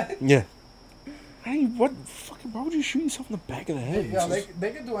 Bro, what? Yeah. Why would you shoot yourself in the back of the head? Yeah,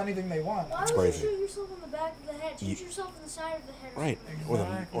 they can do anything they want. Why would you shoot yourself in the back of the head? Shoot yourself in the side of the head. Right.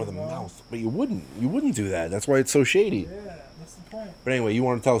 Exactly, or the mouth. But you wouldn't do that. That's why it's so shady. Yeah, that's the point. But anyway, you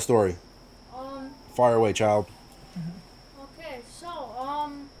want to tell a story. Fire away, child. Okay, so,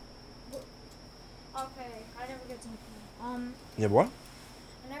 okay, I never get to the point. Yeah, what?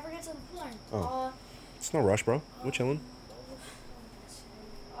 I never get to the point. Oh. It's no rush, bro. We're chilling.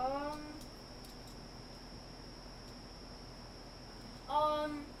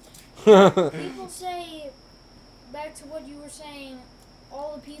 People say, back to what you were saying,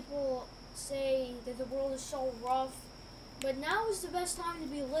 all the people say that the world is so rough, but now is the best time to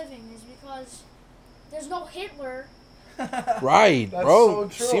be living, is because there's no Hitler. Right, That's bro.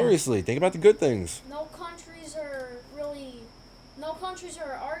 So true. Seriously, think about the good things. No countries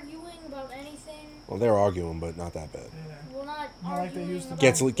are arguing about anything. Well, they're arguing, but not that bad. Yeah. Well, not Not like they arguing used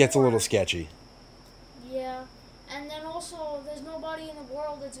to. Gets a little sketchy. Yeah, and then also, there's nobody in the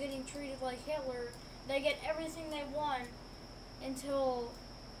world that's getting treated like Hitler. They get everything they want until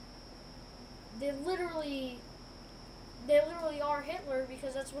they literally are Hitler,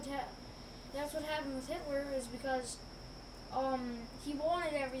 because that's what happened with Hitler, is because he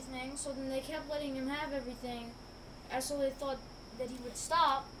wanted everything, so then they kept letting him have everything, and so they thought that he would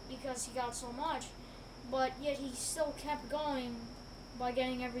stop because he got so much, but yet he still kept going by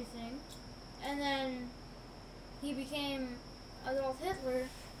getting everything, and then he became Adolf Hitler,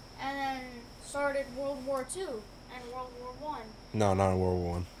 and then started World War II and World War I. No, not in World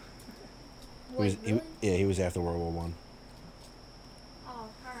War One. Wait, really? He was after World War One. Oh,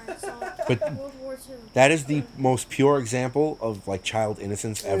 alright, so But World War II. that is the most pure example of like child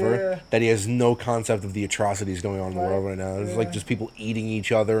innocence ever. Yeah. That he has no concept of the atrocities going on in the Right. world right now. It's Yeah. like just people eating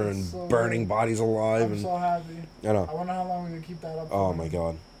each other and So burning good. bodies alive. I'm and so happy. I know. I wonder how long we can keep that up. Oh for. my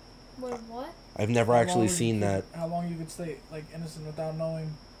God. Wait, what? I've never How actually long we seen could that. keep- How long you could stay like innocent without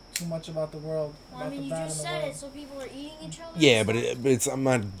knowing too much about the world. Well, I mean, you just said it, so people are eating each other. Yeah, but I'm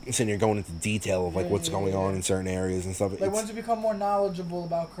not sitting here going into detail of like what's going on in certain areas and stuff. Like once you become more knowledgeable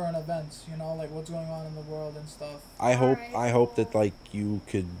about current events, like what's going on in the world and stuff. I hope that like you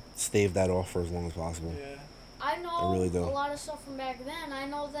could stave that off for as long as possible. Yeah. I know I really do. a lot of stuff from back then. I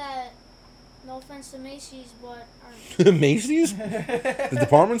know that. No offense to Macy's, but Macy's, the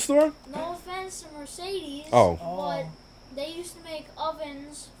department store. No offense to Mercedes. Oh. But they used to make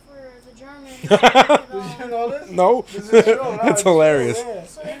ovens for the Germans. Did you know this? No. That's hilarious.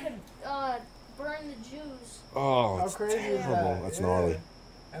 So they could burn the Jews. Oh, how crazy is that? That's gnarly.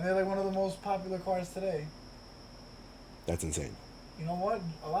 And they're like one of the most popular cars today. That's insane. You know what?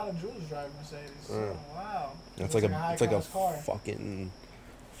 A lot of Jews drive Mercedes. So, wow. That's like a fucking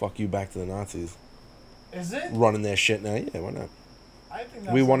fuck you back to the Nazis. Is it? Running their shit now. Yeah, why not? I think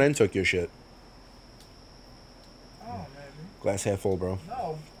that's we won and took your shit. Oh, maybe. Glass half full, bro.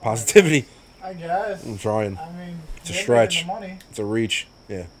 No. Positivity. I guess. I'm trying. I mean, it's a stretch. Money. It's a reach.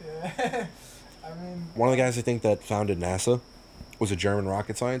 Yeah. Yeah. I mean, one of the guys I think that founded NASA was a German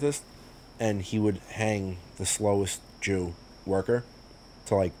rocket scientist, and he would hang the slowest Jew worker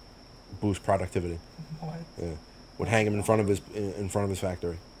to like boost productivity. What? Yeah. Would hang him in front of his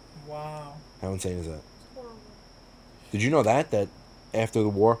factory. Wow. How insane is that? Horrible. Did you know that after the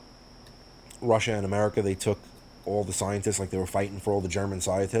war, Russia and America, they took all the scientists, like they were fighting for all the German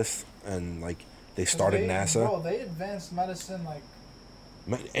scientists, and like they started NASA. Bro, they advanced medicine like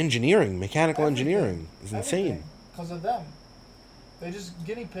engineering, mechanical engineering is insane. Because of them, they just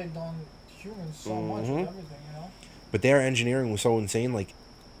guinea pigged on humans so much with everything, But their engineering was so insane. Like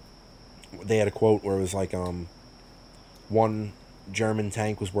they had a quote where it was like, one German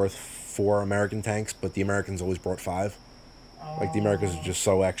tank was worth 4 American tanks, but the Americans always brought 5. Like the Americans were just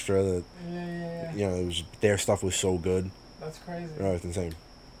so extra that it was their stuff was so good. That's crazy. Oh, it's insane.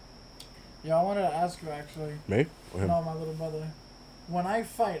 Yeah, I wanted to ask you actually. Me? Or him? No, my little brother. When I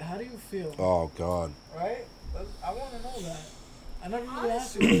fight, how do you feel? Oh God. Right? I want to know that. I never really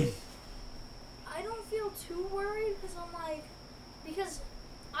asked you this. I don't feel too worried because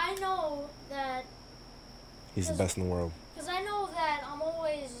I know that. He's the best in the world. Because I know that I'm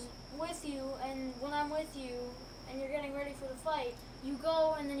always with you, and when I'm with you, and you're getting ready for the fight, you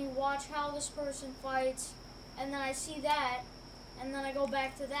go and then you watch how this person fights, and then I see that, and then I go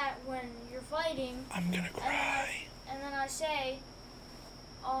back to that when you're fighting. I'm gonna cry. And then I say,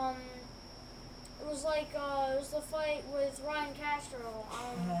 it was the fight with Ryan Castro.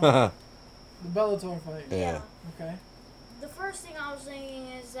 The Bellator fight. Yeah. Okay. The first thing I was thinking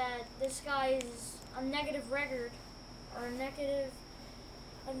is that this guy is a negative record, or a negative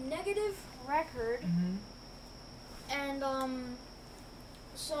record, and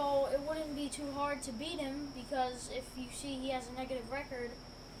so it wouldn't be too hard to beat him, because if you see he has a negative record,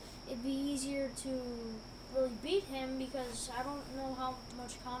 it'd be easier to really beat him, because I don't know how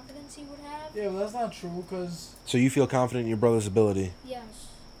much confidence he would have. Yeah, well, that's not true, because... So you feel confident in your brother's ability? Yes.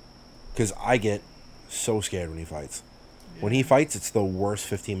 Because I get so scared when he fights. Yeah. When he fights, it's the worst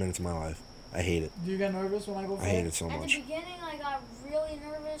 15 minutes of my life. I hate it. Do you get nervous when I go fight? I hate it so At much. the beginning, I got really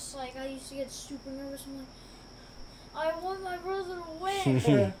nervous. Like, I used to get super nervous. I'm like, I want my brother to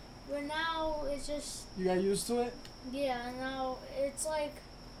win. But now, it's just... You got used to it? Yeah, and now it's like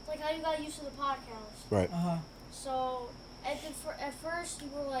how you got used to the podcast. Right. Uh-huh. So, at first, you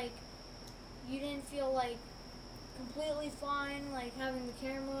were like, you didn't feel like completely fine, like having the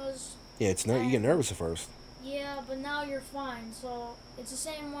cameras. Yeah, you get nervous at first. Yeah, but now you're fine. So, it's the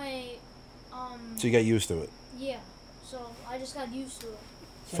same way. So you got used to it. Yeah. So, I just got used to it.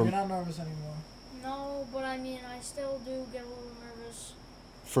 So you're not nervous anymore? No, but I mean, I still do get a little nervous.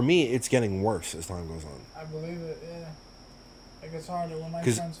 For me, it's getting worse as time goes on. I believe it, yeah. It gets harder when my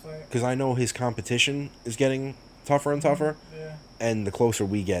friends fight. Because I know his competition is getting tougher and tougher. Yeah. And the closer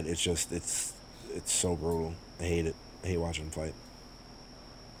we get, it's just, it's so brutal. I hate it. I hate watching him fight.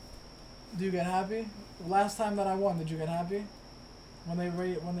 Do you get happy? Last time that I won, did you get happy? When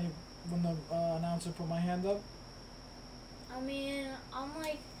the announcer put my hand up? I mean, I'm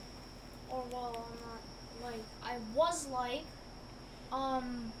like, or well, I'm not like, I was like, not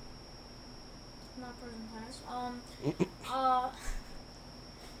present tense,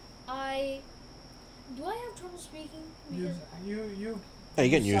 do I have trouble speaking? Because you Hey,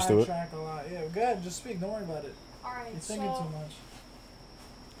 you're getting used to it. Sidetrack a lot. Yeah, go ahead, just speak, don't worry about it. Alright, You're thinking too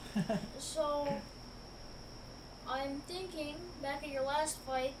much. So, I'm thinking, back at your last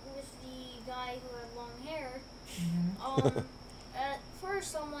fight with the guy who had long hair, at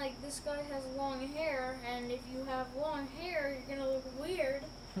first I'm like, this guy has long hair, and if you have long hair, you're gonna look weird.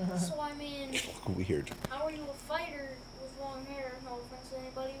 So I mean, You look weird. how are you a fighter with long hair. No offense to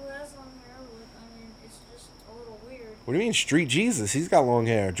anybody who has long hair, but I mean, it's just a little weird. What do you mean, Street Jesus? He's got long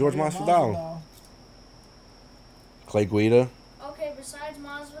hair. George Yeah, Masvidal. Clay Guida Okay, besides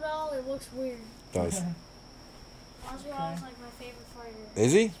Masvidal, it looks weird. does. Masvidal's like my favorite fighter.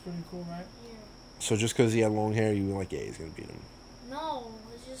 Is he? It's pretty cool, right? Yeah. So just because he had long hair, you were like, yeah, he's gonna beat him. No,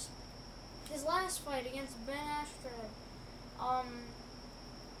 it's just his last fight against Ben Askren.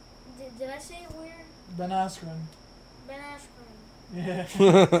 Did I say it weird? Ben Askren. Ben Askren. Yeah.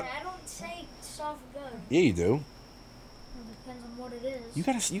 I don't say stuff good. Yeah, you do. It depends on what it is.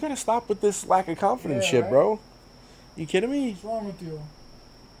 You gotta stop with this lack of confidence Yeah, shit, right? bro. You kidding me? What's wrong with you?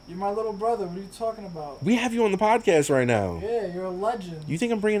 You're my little brother. What are you talking about? We have you on the podcast right now. Yeah, you're a legend. You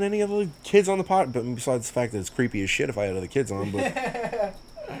think I'm bringing any other kids on the pod? But besides the fact that it's creepy as shit if I had other kids on, but Yeah.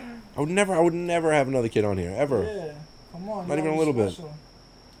 I would never have another kid on here ever. Yeah. Come on. Not you even a gotta little be bit. special.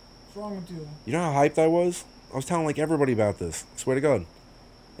 What's wrong with you? You know how hyped I was? I was telling like everybody about this. I swear to God.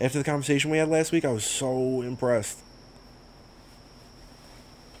 After the conversation we had last week, I was so impressed.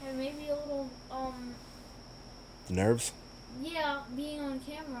 And maybe a little, Nerves? yeah, being on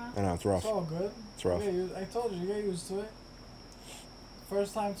camera. I know it's rough. It's all good. It's rough. I told you, you get used to it.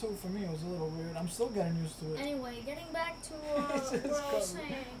 First time too for me, it was a little weird. I'm still getting used to it. Anyway, getting back to It's what I was coming.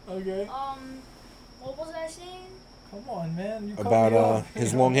 saying. Okay. What was I saying? Come on, man. You cut me About off.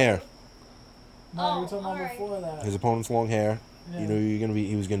 his long hair. No, you were talking about alright. before that. His opponent's long hair. Yeah. You knew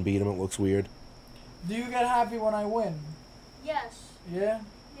he was gonna beat him. It looks weird. Do you get happy when I win? Yes. Yeah.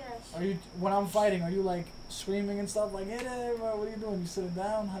 Yes. Are you when I'm fighting? Are you like screaming and stuff like hit him? Or what are you doing? You sitting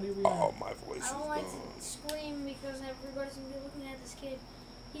down? How do you react? Oh, my voice. I don't like to scream because everybody's gonna be looking at this kid.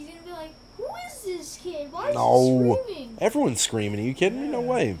 He's gonna be like, "Who is this kid? Why is No. he screaming?" Everyone's screaming. Are you kidding me? No Yeah.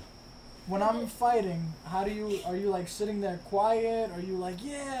 way. When I'm fighting, are you like sitting there quiet? Are you like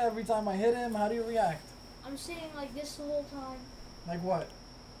yeah every time I hit him? How do you react? I'm sitting like this the whole time. Like what?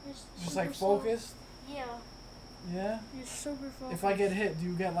 Just super like slow. focused? Yeah, Yeah. you're super focused. If I get hit, do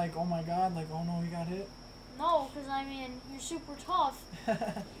you get like oh my god, like oh no he got hit? No, because I mean, you're super tough.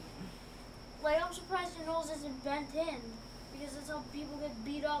 Like, I'm surprised your nose isn't bent in. Because that's how people get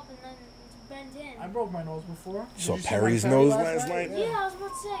beat up and then it's bent in. I broke my nose before. Did Saw you see Perry's my Perry nose last night? Yeah, I was about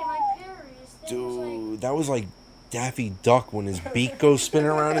to say, my Perry's thing was like, Dude, that was like Daffy Duck when his beak goes spinning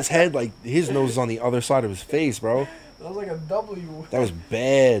around his head. Like, his nose is on the other side of his face, bro. That was like a W. That was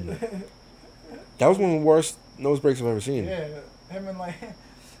bad. That was one of the worst nose breaks I've ever seen. Yeah, him and like,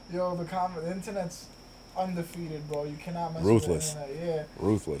 yo, the internet's undefeated, bro. You cannot mess Ruthless. with the internet. Yeah.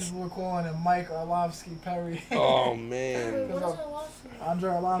 Ruthless. People were calling him Mike Arlovsky Perry. Oh, wait, man. what is it lost? Andre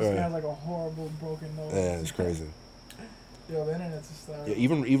Arlovsky Yeah. has like a horrible broken nose. Yeah, it's crazy. Yo, the internet's hysterical. Yeah,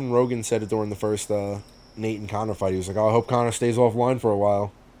 even Rogan said it during the first Nate and Connor fight. He was like, oh, I hope Connor stays offline for a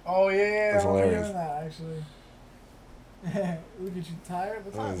while. Oh yeah, That's I remember hilarious. hearing that actually. Look at you tired.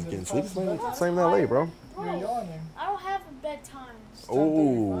 What Oh, time he's is it? getting It's sleep. past It's bedtime? not even that late, bro. You're Bro, yawning. I don't have a bedtime. It's Oh,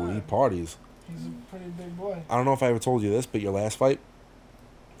 10:35. he parties. He's a pretty big boy. I don't know if I ever told you this, but your last fight,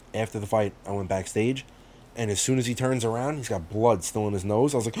 after the fight, I went backstage, and as soon as he turns around, he's got blood still in his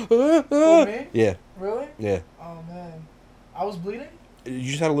nose. I was like, Who, me? Yeah, Really? yeah. Oh man, I was bleeding. You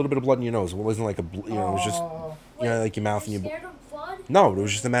just had a little bit of blood in your nose. It wasn't like it was just, Oh. you know, like your mouth and You're your... scared of blood? No, it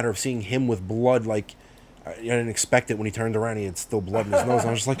was just a matter of seeing him with blood, like, I didn't expect it when he turned around, he had still blood in his nose.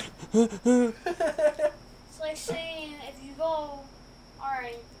 I was just like, It's like saying if you go,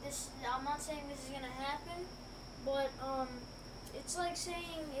 alright, I'm not saying this is gonna happen, but it's like saying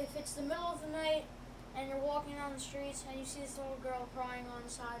if it's the middle of the night and you're walking down the streets and you see this little girl crying on the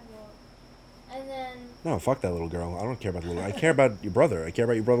sidewalk, and then no, fuck that little girl. I don't care about the little... I care about your brother. I care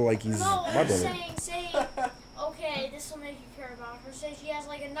about your brother like he's no, my I'm brother. saying, say, okay, this will make you care about her. Say she has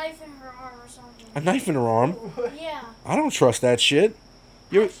like a knife in her arm or something. A knife in her arm? Yeah. I don't trust that shit.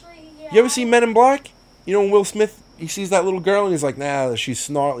 You Actually, yeah. You ever see Men in Black? You know when Will Smith, he sees that little girl and he's like, nah, she's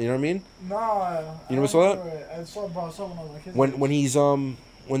snarl. You know what I mean? No. You never saw that? that? I saw about someone on like his When he's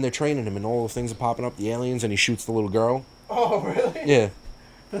when they're training him and all the things are popping up, the aliens, and he shoots the little girl. Oh really? Yeah,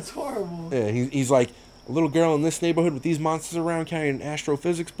 That's horrible. yeah. He's like, a little girl in this neighborhood with these monsters around carrying an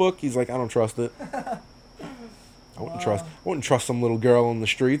astrophysics book. He's like, I don't trust it. I wouldn't trust some little girl in the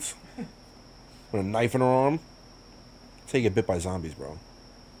streets with a knife in her arm. That's how you get bit by zombies, bro.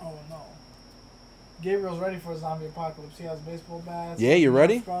 Oh no. Gabriel's ready for a zombie apocalypse. He has baseball bats. Yeah, you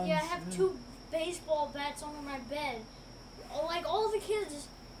ready? Nerf guns. Yeah, I have 2 baseball bats under my bed. Like, all the kids,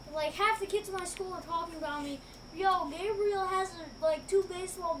 like, half the kids in my school are talking about me. Yo, Gabriel has, like, 2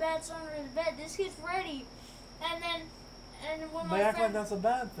 baseball bats under his bed. This kid's ready. And when my They act like friend... that's a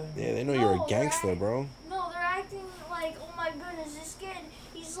bad thing. Yeah, they know you're a No, gangster, right? bro. No, they're acting like, oh my goodness, this kid,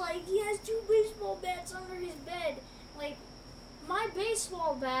 he's like, he has 2 baseball bats under his bed. Like, my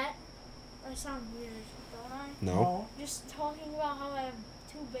baseball bat. I sound weird, don't I? No. Just talking about how I have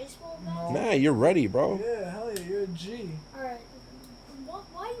 2 baseball bats. No. Nah, you're ready, bro. Yeah, hell yeah, you're a G. All right.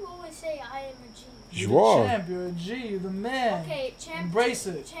 Why do you always say I am a G? You You're are. the champ. You're a G. You're the man. Okay, champ. Embrace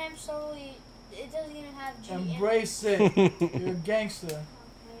it. Champ solely. It doesn't even have G. Embrace it. You're a gangster. Okay,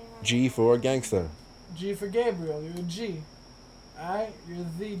 G for gangster. G for Gabriel. You're a G. Alright? You're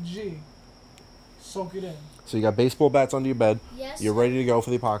the G. Soak it in. So you got baseball bats under your bed. Yes. You're ready to go for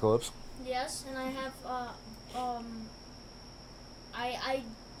the apocalypse. Yes, and I have I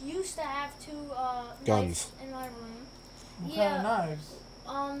used to have 2 Guns. knives in my room. What Yeah. kind of knives?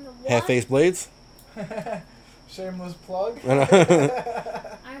 One, Half-face blades. Shameless plug.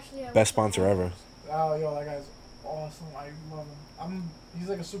 Actually, I Best sponsor ever. Oh, yo, that guy's awesome. I love him. He's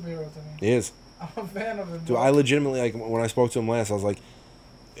like a superhero to me. He is. I'm a fan of him. Dude, bro. I legitimately, like, when I spoke to him last, I was like,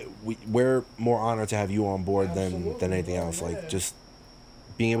 we're more honored to have you on board than Absolutely, anything bro, else. yeah. Like, just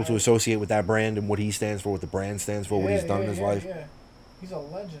being able to associate with that brand and what he stands for, what the brand stands for, what he's done in his life. Yeah. He's a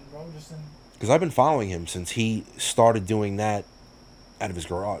legend, bro. Just in. Because I've been following him since he started doing that out of his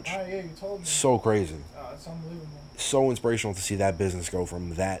garage. Oh yeah, you told me. So crazy. Oh, it's unbelievable. So inspirational to see that business go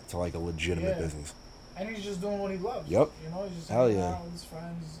from that to, like, a legitimate Yeah. business. And he's just doing what he loves. Yep. You know, he's just Hell hanging yeah. out with his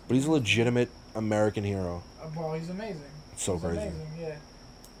friends. But he's a legitimate American hero. Bro, he's amazing. It's so He's crazy. amazing, yeah.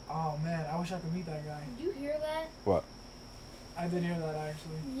 Oh man, I wish I could meet that guy. Did you hear that? What? I did hear that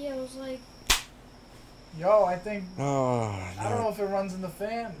actually. Yeah, it was like. Yo, I think Oh, I don't know if it runs in the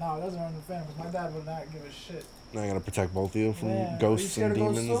fan. No, it doesn't run in the fan, because my dad would not give a shit. Now I gotta protect both of you from Yeah. Are you ghosts scared and of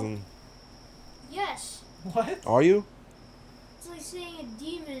ghosts demons. too? And Yes. What? are you? It's like seeing a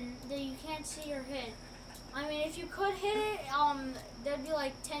demon that you can't see or hit. I mean, if you could hit it, there'd be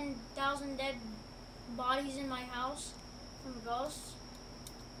like 10,000 dead bodies in my house from ghosts.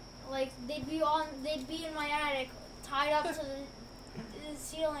 Like they'd be in my attic, tied up to the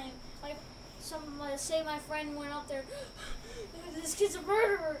ceiling. Like say my friend went up there. This kid's a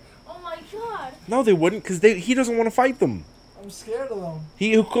murderer. Oh my god. No, they wouldn't, because he doesn't want to fight them. I'm scared of them.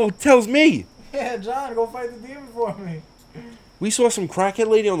 He tells me. Yeah, John, go fight the demon for me. We saw some crackhead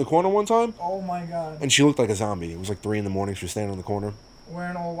lady on the corner one time, Oh my god. and she looked like a zombie. It was like 3 a.m. She was standing on the corner.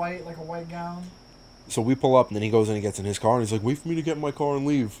 Wearing all white, like a white gown. So we pull up, and then he goes in and gets in his car, and he's like, wait for me to get in my car and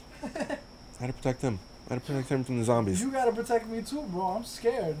leave. I had to protect him. I had to protect him from the zombies. You gotta protect me too, bro. I'm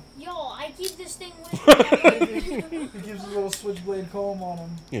scared. Yo, I keep this thing with me. He gives a little switchblade comb on him.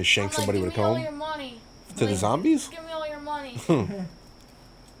 Yeah, shank I'm somebody like, with a give me all comb. your money. To the Like, zombies? Give me all your money. Wow.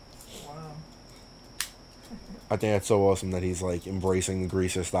 I think that's so awesome that he's, like, embracing the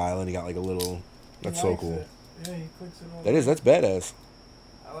greaser style, and he got, like, a little... That's He so likes cool. it. Yeah, he clicks it all. That's badass.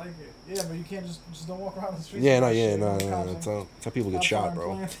 I like it. Yeah, but you can't just don't walk around the streets. Yeah, with no, that yeah, shit. no, The no, cops that's are- how people get cops shot, aren't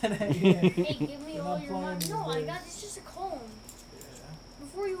bro. playing today. Hey, give me They're all not your money. playing No, these I days. got it's just a comb. Yeah.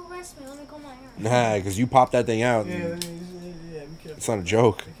 Before you arrest me, let me comb my hair. Nah, because you pop that thing out. Yeah, and be careful. It's not a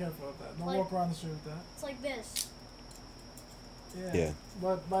joke. Be careful with that. Don't Like- walk around the street with that. It's like this. Yeah. Yeah.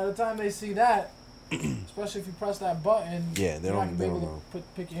 But by the time they see that, especially if you press that button, Yeah, they you're not don't- gonna they be don't able know. to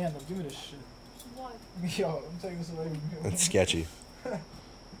pick your hand up. Give me this shit. What? Yo, I'm taking this away from you. That's sketchy.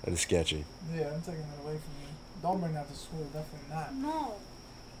 That is sketchy. Yeah, I'm taking that away from you. Don't bring that to school. Definitely not. No.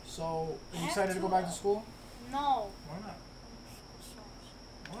 So, are you excited to go back to school? No. Why not?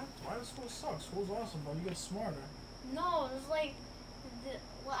 What? Why does school suck? School's awesome, bro. You get smarter. No, it was like,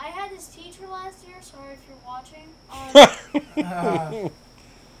 well, I had this teacher last year. Sorry if you're watching.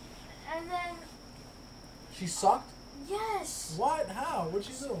 And then, She sucked? yes. What? How? What'd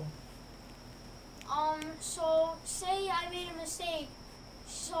she do? So say I made a mistake.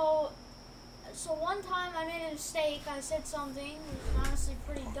 So one time I made a mistake. I said something. It was honestly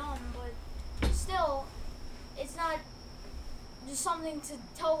pretty dumb, but still, it's not just something to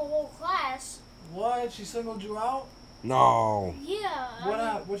tell the whole class. What? She singled you out? No.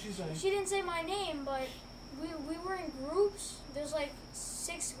 Yeah. What'd she say? She didn't say my name, but we were in groups. There's like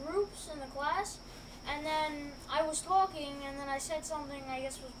 6 groups in the class, and then I was talking, and then I said something I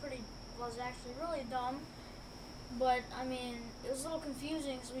guess was actually really dumb. But I mean, it was a little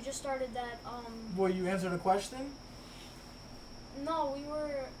confusing, so we just started that. Well, you answered a question? No,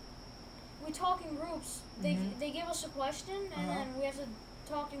 we talk in groups. They Mhm. they give us a question, and Uh-huh. then we have to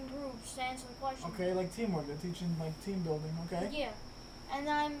talk in groups to answer the question. Okay, like teamwork. They're teaching like team building. Okay. Yeah, and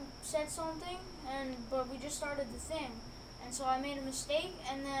then I said something, but we just started the thing, and so I made a mistake,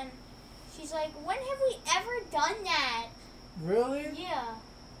 and then she's like, "When have we ever done that?" Really? Yeah,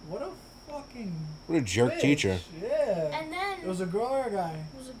 What a fucking What a jerk bitch. teacher. Yeah. and then It was a girl or a guy?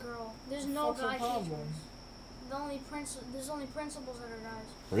 it was a girl. There's no What's the guy problem? teachers. There's only principals that are guys.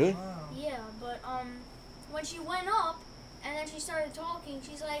 Really? Wow. Yeah, but when she went up, And then she started talking.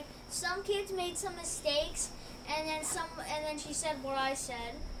 She's like, some kids made some mistakes, and then she said what I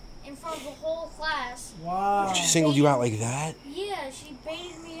said in front of the whole class. Wow. She singled you out like that? Yeah, she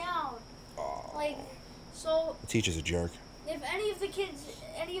baited me out. Oh. Like, so The teacher's a jerk. if any of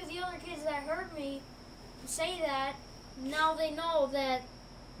the other kids that heard me say that, now they know that.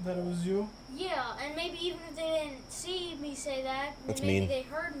 That it was you? Yeah, and maybe even if they didn't see me say that, That's maybe mean. they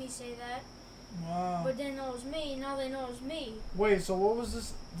heard me say that, Wow. but didn't know it was me. Now they know it was me. Wait, so what was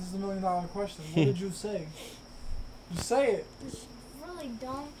this? This is $1 million question. What did you say? Just say it. It's really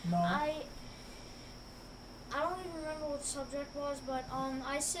dumb. No. I don't even remember what the subject was, but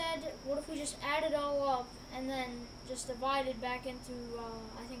I said, what if we just add it all up and then just divide it back into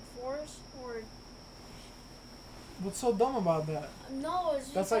I think fours or What's so dumb about that? no? It's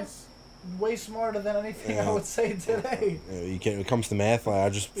That's because Way smarter than anything I Yeah. would say today. You can't, when it comes to math, like, I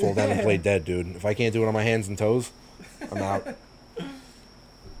just fall down and Yeah. play dead, dude. If I can't do it on my hands and toes, I'm out.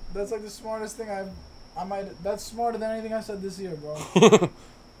 That's like the smartest thing I might. That's smarter than anything I said this year, bro.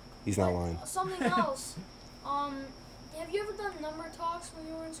 He's not lying. something else. Have you ever done number talks when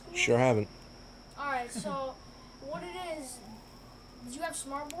you were in school? Sure haven't. All right, so what it is? Did you have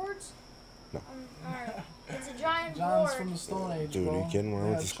smart boards? No. All right. It's a giant John's board. from the Stone Age, Dude, bro. are you kidding? When I They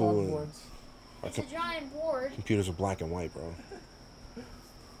went had to school, chalkboards. It's a giant board. Computers are black and white, bro.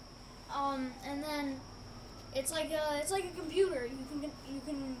 And then it's like a computer. You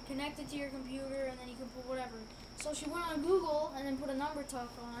can connect it to your computer, and then you can put whatever. So she went on Google and then put a number talk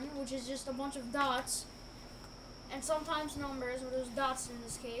on, which is just a bunch of dots, and sometimes numbers, but it was dots in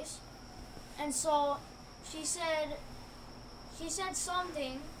this case. And so she said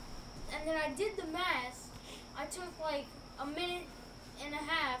something, and then I did the math. I took like a minute and a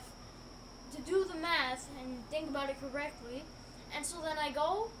half to do the math and think about it correctly. And so then I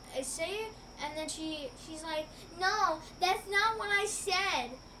say it, and then she's like, no, that's not what I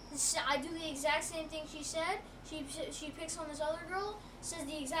said. So I do the exact same thing she said. She picks on this other girl, says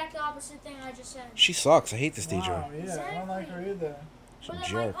the exact opposite thing I just said. She sucks. I hate this teacher. Wow, yeah, I don't like her either. She's But a then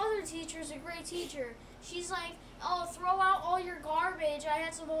jerk. my other teacher's a great teacher. She's like, oh, throw out all your garbage. I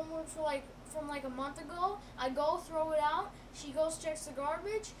had some homework from like a month ago. I go throw it out. She goes, checks the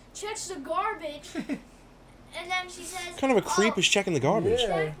garbage, and then she says, What kind of a creep oh, is checking the garbage?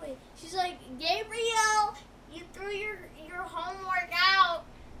 Yeah. exactly. She's like, Gabriel, you threw your homework out,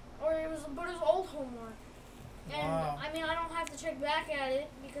 but it was old homework. And Wow. I mean, I don't have to check back at it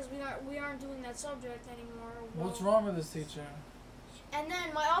because we aren't doing that subject anymore. What's wrong with this teacher? And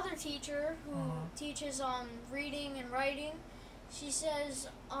then my other teacher, who Uh-huh. teaches reading and writing, she says,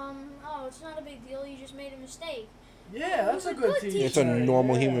 oh, it's not a big deal. You just made a mistake. Yeah, that's a good teacher. It's a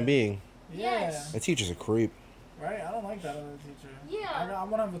normal yeah. human being. Yeah. Yes. That teacher's a creep. Right? I don't like that other teacher. Yeah. I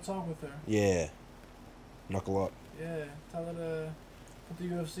want to have a talk with her. Yeah. Knuckle up. Yeah. Tell her to put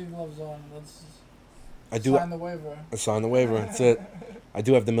the UFC gloves on. Let's I do sign the waiver. sign the waiver. That's it. I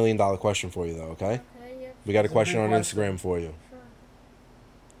do have the $1 million question for you, though, okay? Okay, yeah, We got a It's a question big on question. Instagram for you. sure.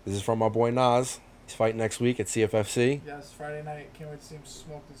 This is from our boy Nas. He's fighting next week at CFFC. Yes, Friday night. Can't wait to see him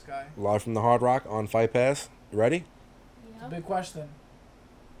smoke this guy. Live from the Hard Rock on Fight Pass. You ready? Yeah. Big question.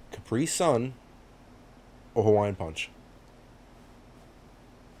 Capri Sun or Hawaiian Punch?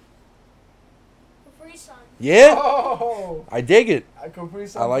 Capri Sun. Yeah? Oh! I dig it. I Capri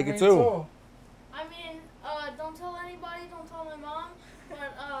Sun I like for it me too. I mean, don't tell anybody, don't tell my mom, but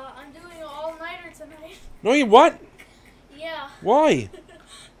I'm doing an all-nighter tonight. No, you what? Yeah. Why?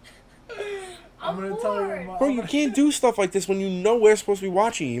 I'm gonna bored. tell your mom. Bro, you can't do stuff like this when you know we're supposed to be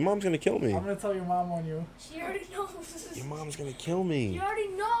watching you. Your mom's gonna kill me. I'm gonna tell your mom on you. She already knows. Your mom's gonna kill She me. already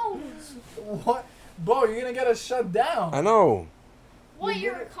knows. What? Bro, you're gonna get us shut down. I know. What, You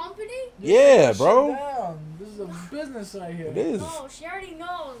you're get a it. company? You're gonna Yeah, get us bro. shut down. This is a business right here. It is. No, she already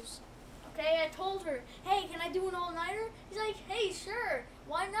knows. Okay, I told her, hey, can I do an all-nighter? He's like, hey, sure,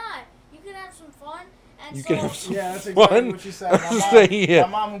 why not? You can have some fun. And You so, can have some Yeah, that's exactly fun. what she said. My mom, Yeah. my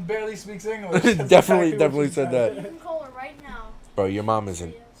mom who barely speaks English. That's Definitely- exactly what definitely she said that. you can call her right now. Bro, your mom is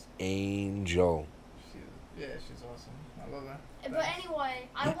an Yes. angel. Yeah, she's awesome. I love her. But anyway,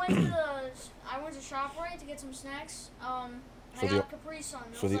 I went to ShopRite to get some snacks. I For the- got Capri Sun.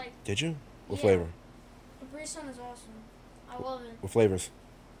 It For was the like, did you? What Yeah. flavor? Capri Sun is awesome. I love it. What flavors?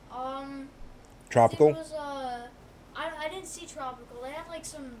 I think Tropical? it was I didn't see tropical. They had like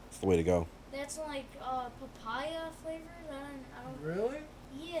some. That's the way to go. They had some like papaya flavors. I don't. Really?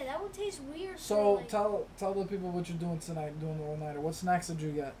 Yeah, that would taste weird. So for, like, tell the people what you're doing tonight, doing the all-nighter. What snacks did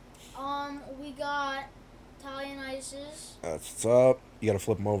you get? we got Italian ices. That's what's up. You gotta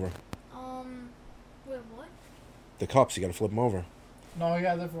flip them over. Wait, what? The cups, you gotta flip them over. No, we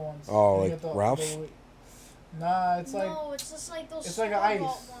got different ones. Oh, You like get Ralph's? Nah, it's like No, it's just like those it's like an ice.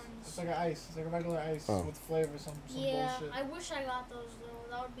 store-bought ones. It's like an ice. It's like a regular ice with flavor, some Yeah, bullshit. I wish I got those though.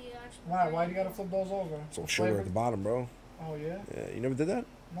 That would be actually. Why? great. Why do you gotta flip those over? Some sugar at the bottom, bro. Oh yeah. Yeah, you never did that?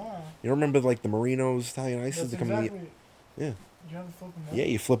 Nah. You don't remember like the Merinos Italian ices That's that come in exactly. the... Yeah. You have to flip them over? Yeah,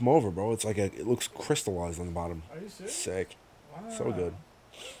 you flip them over, bro. It's like it looks crystallized on the bottom. Are you serious? Sick. Wow. So good.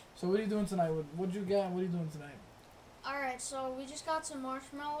 So what are you doing tonight? What'd you get? What are you doing tonight? Alright, so we just got some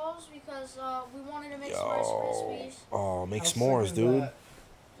marshmallows because we wanted to make some Rice Krispies. Oh, make How sick s'mores, is dude. that?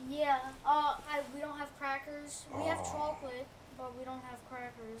 Yeah, we don't have crackers. We have chocolate, but we don't have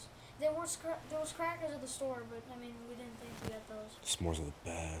crackers. There was crackers at the store, but I mean, we didn't think to get those. S'mores are the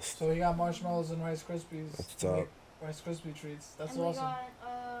best. So you got marshmallows and Rice Krispies. That's tough. Rice Krispie treats. That's and awesome.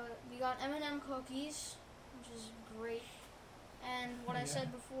 we got M&M cookies, which is great. And what I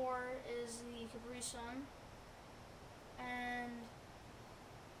said before is the Capri Sun. And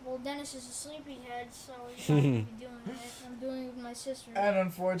well, Dennis is a sleepyhead, so he's not gonna be doing it. I'm doing it with my sister. And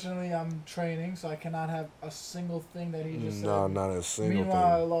unfortunately, I'm training, so I cannot have a single thing that he just No, said. not a single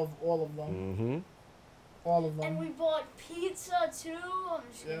Meanwhile, I thing. love all of them. Mm-hmm. All of them. And we bought pizza too. I'm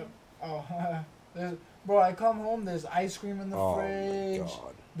just kidding. Oh, bro, I come home, there's ice cream in the fridge.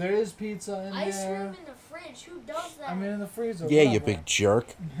 God. There is pizza in Ice there. cream in the fridge. Who does that? I mean, in the freezer. Yeah, you whatever. big jerk.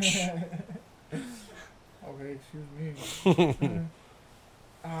 Okay, excuse me.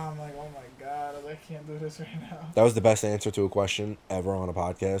 I'm like, oh my god, I can't do this right now. That was the best answer to a question ever on a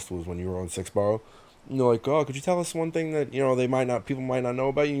podcast, was when you were on Six Borough. You're like, oh, could you tell us one thing that, people might not know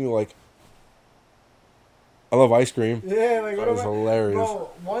about you? And you're like, I love ice cream. Yeah, like, That was hilarious. Bro,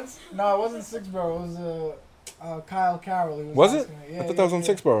 it wasn't Six Borough, it was Kyle Carroll. He Was it? asking me. Yeah, I thought that was on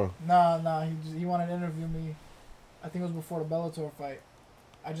Six Borough. Nah, he wanted to interview me. I think it was before the Bellator fight.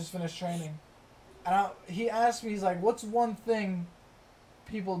 I just finished training. And he asked me, he's like, what's one thing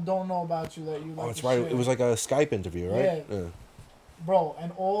people don't know about you that you like Oh, that's to right. share? It was like a Skype interview, right? Yeah. Bro,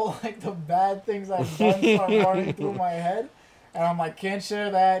 and all like the bad things I've done start running through my head. And I'm like, can't share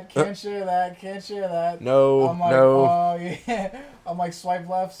that, can't share that, can't share that. No, I'm like, no. oh, yeah. I'm like, swipe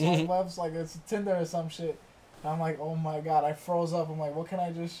left, like it's Tinder or some shit. And I'm like, oh my god, I froze up. I'm like, what can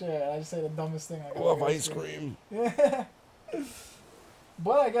I just share? And I just say the dumbest thing. Like, I love ice cream. Yeah.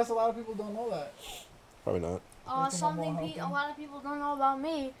 But I guess a lot of people don't know that. Probably not. A lot of people don't know about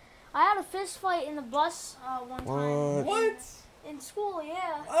me. I had a fist fight in the bus one time. What? In school,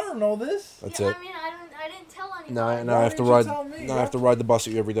 yeah. I don't know this. That's yeah, it. I mean, I didn't tell anybody. No, I have to didn't you ride. tell me? No, I have to ride the bus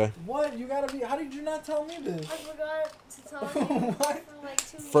with you every day. What? You gotta be. How did you not tell me this? I forgot to tell you What? for like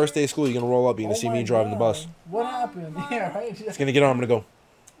 2 years. First day of school, you're gonna roll up. You're gonna see Oh me my driving the God. bus. What Mom, happened? Mom. Yeah, right. It's gonna get on. I'm gonna go.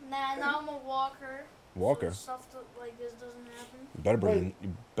 Nah, now I'm a walker. Walker. So stuff like this doesn't happen. You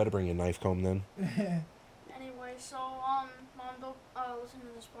better bring your knife comb then. Anyway, so Mom, don't listen to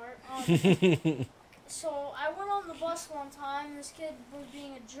this part. So I went on the bus one time. This kid was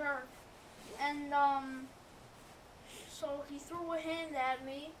being a jerk, and so he threw a hand at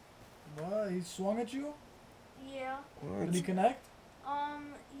me. What? He swung at you? Yeah. Did he connect?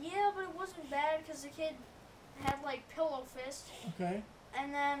 Yeah, but it wasn't bad because the kid had like pillow fist. Okay.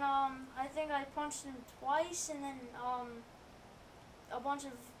 And then I think I punched him twice, and then a bunch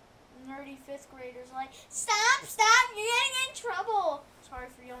of nerdy 5th graders like, stop, you're getting in trouble. Sorry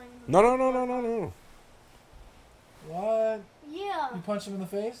for yelling. No. What? Yeah. You punched him in the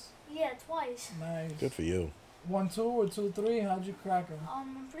face? Yeah, twice. Nice. Good for you. 1-2 or 2-3? How'd you crack him?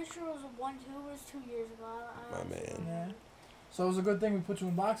 I'm pretty sure it was a 1-2. It was 2 years ago. I My don't man. Yeah. So it was a good thing we put you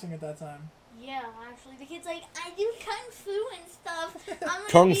in boxing at that time. Yeah, actually, the kid's like, I do kung fu and stuff. I'm gonna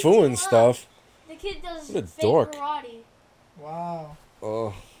Kung beat fu you and up." stuff. The kid does What a fake dork. karate. Wow.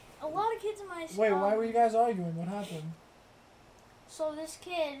 Oh. A lot of kids in my school. Wait, why were you guys arguing? What happened? So this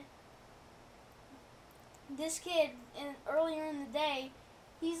kid, earlier in the day,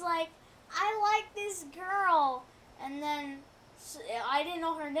 he's like, I like this girl. And then I didn't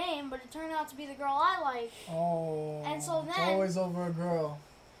know her name, but it turned out to be the girl I like. Oh. And so it's then- always over a girl.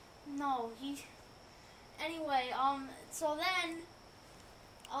 No, anyway, so then,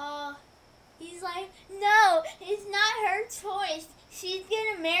 he's like, no, it's not her choice. She's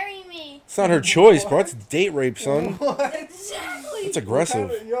gonna marry me. It's not her choice, bro. It's date rape, son. What? Exactly. It's aggressive.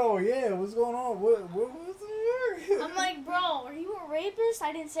 What's going on? What was the I'm like, bro, are you a rapist?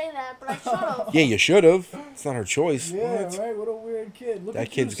 I didn't say that, but I should have. Yeah, you should have. It's not her choice. Yeah, What? right? What a weird kid. Look That at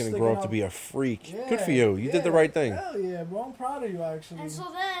you kid's gonna sticking grow up to be a freak. Good for you. You did the right thing. Hell yeah, bro. I'm proud of you, actually. And so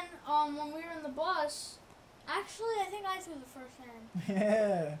then, when we were in the bus, actually, I think I threw the first hand.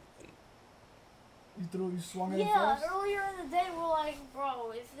 Yeah. You swung it Yeah, first? earlier in the day, we're like,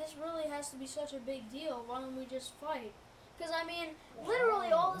 bro, if this really has to be such a big deal, why don't we just fight? Because, I mean,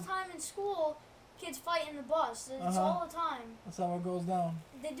 literally all the time in school, kids fight in the bus. It's all the time. That's how it goes down.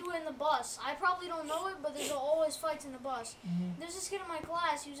 They do it in the bus. I probably don't know it, but there's always fights in the bus. Mm-hmm. There's this kid in my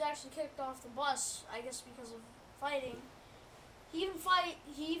class. He was actually kicked off the bus. I guess because of fighting. He even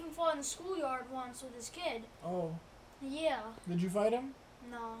fought in the schoolyard once with his kid. Oh. Yeah. Did you fight him?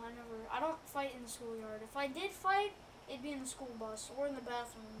 No, I don't fight in the schoolyard. If I did fight, it'd be in the school bus or in the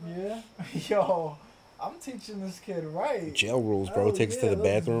bathroom. Yeah. Yo, I'm teaching this kid right. Jail rules, bro. Takes to the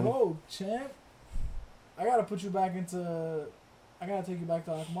bathroom. Go, champ. I gotta take you back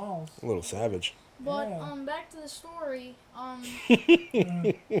to Akmal's. A little savage. But Yeah. Back to the story. I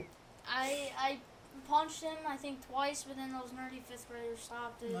punched him I think twice, but then those nerdy 5th graders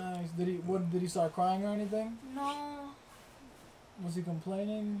stopped it. Nice. Did he start crying or anything? No. Was he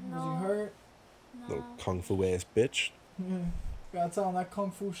complaining? No. Was he hurt? No. Little kung fu ass bitch. Gotta tell him that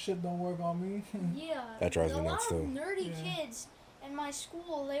kung fu shit don't work on me. Yeah. That drives me a nuts, lot of too. nerdy Yeah. kids in my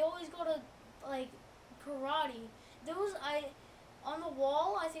school, they always go to like karate. There was on the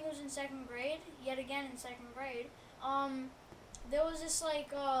wall, I think it was in 2nd grade, yet again in 2nd grade, there was this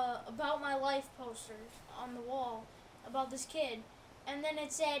about my life poster on the wall about this kid. And then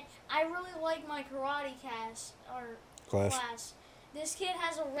it said, I really like my karate class. This kid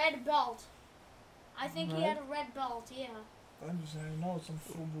has a red belt. I think he had a red belt, yeah. I'm just saying, no, it's some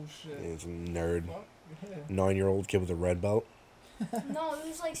FUBU shit. Yeah, some nerd. Fuck, yeah. 9-year-old kid with a red belt. No, he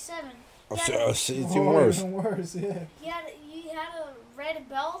was like 7. It's even worse. Even worse, yeah. He had a red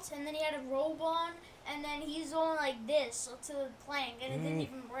belt, and then he had a robe on, and then he's going like this to the plank, and it didn't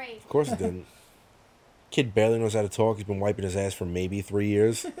even break. Of course it didn't. Kid barely knows how to talk. He's been wiping his ass for maybe 3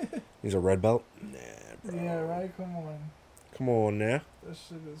 years. He's a red belt? Nah, bro. Yeah, right? Come on. Come on now. That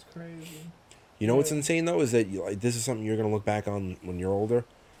shit is crazy. You know what's insane, though, is that this is something you're going to look back on when you're older,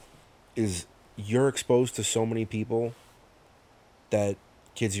 is you're exposed to so many people that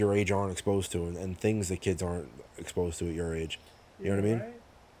kids your age aren't exposed to, and things that kids aren't exposed to at your age. You know what I mean? Right?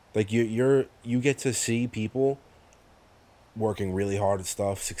 Like, you get to see people working really hard at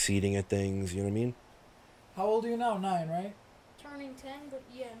stuff, succeeding at things, you know what I mean? How old are you now? 9, right? Turning 10, but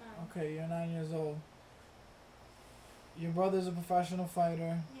yeah, 9. Okay, you're 9 years old. Your brother's a professional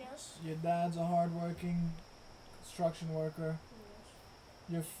fighter. Yes. Your dad's a hardworking construction worker.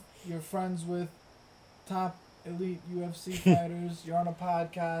 Yes. You're friends with top elite UFC fighters. You're on a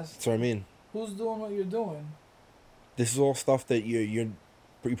podcast. That's what I mean. Who's doing what you're doing? This is all stuff that you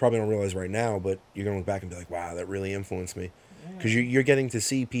probably don't realize right now, but you're going to look back and be like, wow, that really influenced me. Because you're getting to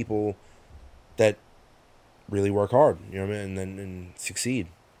see people that really work hard, you know what I mean, and succeed.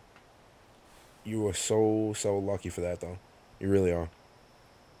 You are so lucky for that, though. You really are.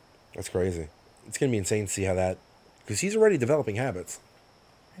 That's crazy. It's going to be insane to see how that... Because he's already developing habits.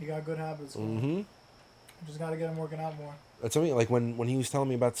 He got good habits. Mm-hmm. Just got to get him working out more. That's something, like, when he was telling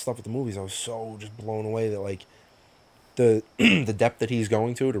me about stuff at the movies, I was so just blown away that, like, the the depth that he's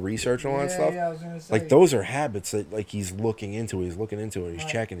going to research and all that stuff. Yeah, I was going to say. Like, those are habits that, like, he's looking into. He's looking into it. He's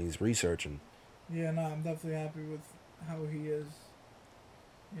Right. checking. He's researching. Yeah, no, I'm definitely happy with how he is.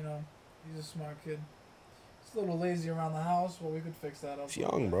 You know, he's a smart kid. He's a little lazy around the house. Well, we could fix that up. He's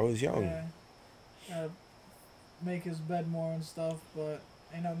young, bro. He's young. Yeah. Gotta make his bed more and stuff, but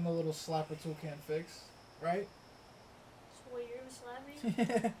ain't nothing a little slap or two can't fix. Right? So wait, you're gonna slap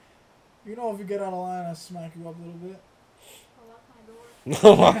me? You know, if you get out of line, I'll smack you up a little bit. I'll lock my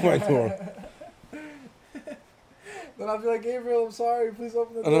door. Lock my door. Then I'll be like, Gabriel, I'm sorry. Please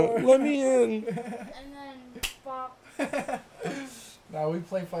open the door. Let me in. And then pop. Nah, we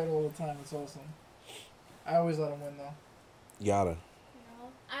play fight all the time. It's awesome. I always let him win, though. Gotta. You know,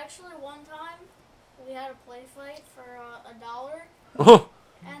 actually, one time we had a play fight for $1,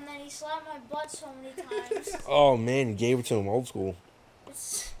 and then he slapped my butt so many times. Oh, man. You gave it to him old school.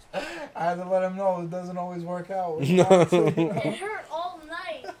 It's, I had to let him know it doesn't always work out. No. it hurt all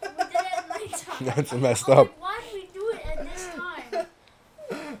night. We did it at nighttime. That's messed I'm up. like, why did we do it at this time?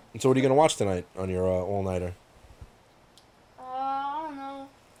 So what are you going to watch tonight on your all-nighter? I don't know.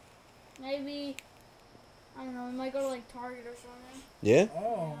 Maybe, I don't know, we might go to like Target or something. Yeah? Oh, Yeah,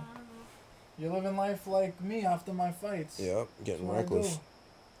 I don't know. you're living life like me after my fights. Yep. Getting That's what I reckless. do.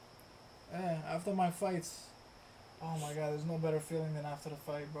 Yeah, after my fights. Oh my god, there's no better feeling than after the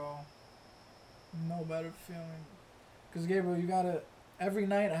fight, bro. No better feeling. Because, Gabriel, you gotta... Every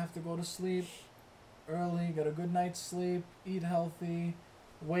night I have to go to sleep early, get a good night's sleep, eat healthy,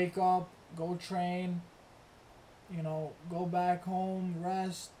 wake up, go train, you know, go back home,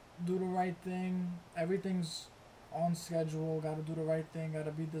 rest, do the right thing. Everything's on schedule, gotta do the right thing,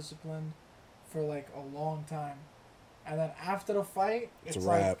 gotta be disciplined for like a long time. And then after the fight, It's a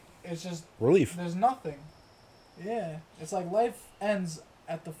like, wrap. it's just, Relief. there's nothing. Yeah. It's like life ends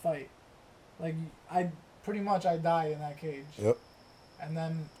at the fight. Like, I die in that cage. Yep. And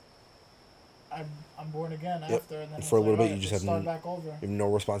then I'm born again Yep. after. And then For a little bit, alright, you just let's have start back over. You have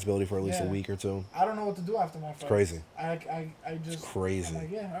no responsibility for at least a Yeah. week or two. I don't know what to do after my fight. It's crazy. I just... It's crazy. I'm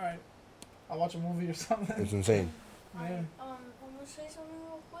like, yeah, all right. I'll watch a movie or something. It's insane. Yeah. I'm gonna say something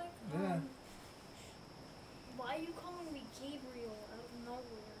real quick. Yeah. Why are you calling me Gabriel out of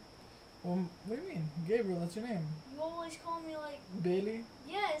nowhere? Well, what do you mean? Gabriel, that's your name. You always call me like Bailey?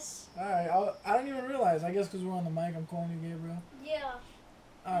 yes. Alright, I didn't even realize. I guess because we're on the mic, I'm calling you Gabriel. Yeah.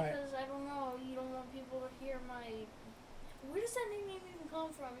 Alright. Because I don't know, you don't want people to hear my. Where does that name even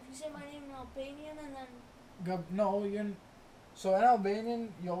come from? If you say my name in Albanian and then. No, so in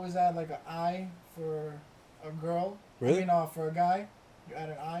Albanian, you always add like an I for a girl. Really? I mean, for a guy, you add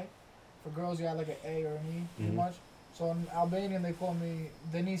an I. For girls, you add like an A or an E, pretty Mhm. much. So in Albanian, they call me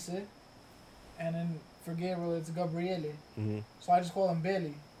Denise. And then for Gabriel, it's Gabriele. Mm-hmm. So I just call him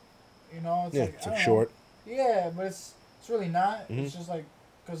Billy. You know? It's Yeah, like, it's I like don't short. know. Yeah, but it's really not. Mhm. It's just like,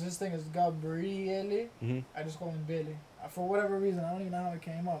 because his thing is Gabriele. Mm-hmm. I just call him Billy. For whatever reason, I don't even know how it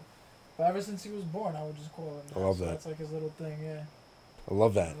came up. But ever since he was born, I would just call him that. I love So that. that's like his little thing, yeah. I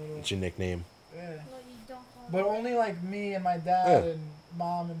love that. It's your nickname. Yeah. No, you don't call But me. only like me and my dad Yeah. and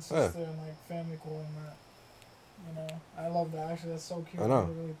mom and sister and like family call him that. You know, I love that. Actually, that's so cute. I know.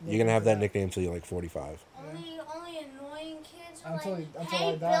 Really look You're gonna have into that nickname till you're like 45. Only annoying kids are Until like, I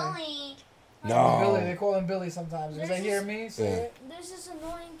hey die. Billy. No. Billy, they call him Billy sometimes. Because There's they hear this- me say Yeah. it. There's this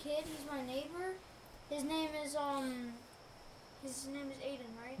annoying kid. He's my neighbor. His name is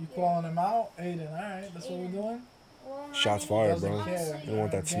Aiden, right? You calling him out? Aiden, alright, that's what Aiden. we're doing? Well, I Shots mean, fired, Doesn't bro. care. honestly- You don't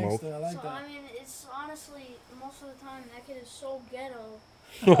want that smoke. Gangster, I like so that. I mean, it's honestly most of the time that kid is so ghetto.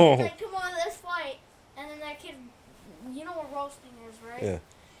 Oh. Like, come on, let's fight. And then that kid, you know what roasting is, right? Yeah.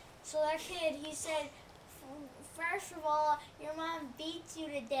 So that kid, he said, first of all, your mom beats you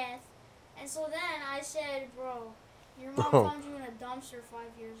to death. And so then I said, bro, your mom Oh. found you in a dumpster 5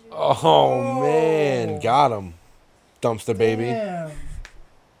 years ago. Oh man, got him. Dumpster baby. Damn.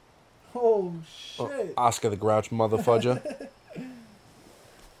 Oh, Oh, shit. Oscar the Grouch motherfudger.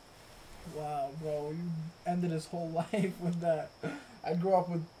 Wow, bro, you ended his whole life with that. I grew up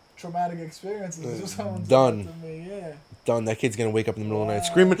with traumatic experiences. Just someone Done. said that to me, yeah. Done. That kid's gonna wake up in the middle of the night Wow.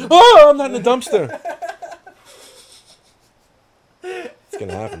 screaming, "Oh, I'm not in the dumpster." It's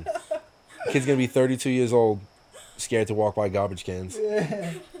gonna happen. Kid's gonna be 32 years old, scared to walk by garbage cans.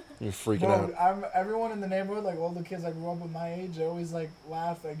 Yeah. You're freaking Bro, out. everyone in the neighborhood, like all the kids I grew up with my age, they always like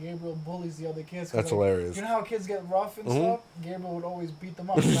laugh that Gabriel bullies the other kids. 'Cause, That's like, hilarious. You know how kids get rough and Mhm. stuff? Gabriel would always beat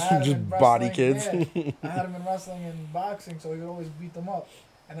them up. So I had him Just in body wrestling, kids. Yeah. I had him in wrestling and boxing, so he would always beat them up.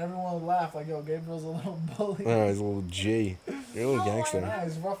 And everyone would laugh like, yo, Gabriel's a little bully. Oh, he's a little G. You're a little No, gangster. Yeah,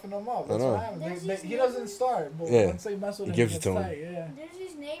 he's roughing them up. I That's know. what happens. There's these He doesn't neighbors- start, but Yeah. once they mess with He him, gives he it gets to him. tight. Yeah. There's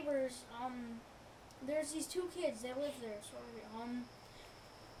these neighbors, there's these two kids, they live there, sorry,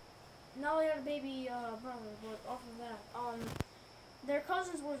 now they had a baby, brother, but off of that, their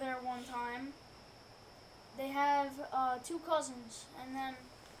cousins were there one time. They have, two cousins, and then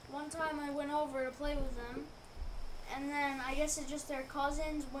one time I went over to play with them, and then I guess it's just their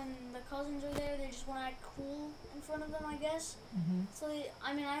cousins, when the cousins are there, they just want to act cool in front of them, I guess. Mm-hmm. So,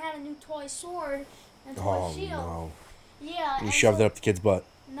 I had a new toy sword and toy Oh shield. no. Yeah. You and shoved so- it up the kid's butt.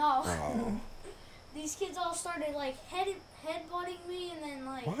 No. Oh. These kids all started like headbutting me and then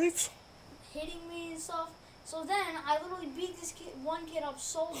like What? hitting me and stuff. So then I literally beat this one kid up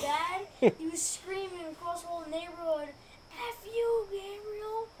so bad. He was screaming across the whole neighborhood, "F you,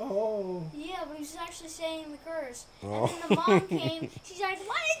 Gabriel!" Oh. Yeah, but he was actually saying the curse. Oh. And then the mom came. She's like,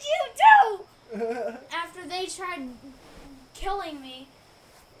 "What did you do?" After they tried killing me.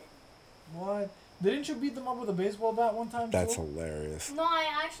 What? Didn't you beat them up with a baseball bat one time? That's too? No, hilarious.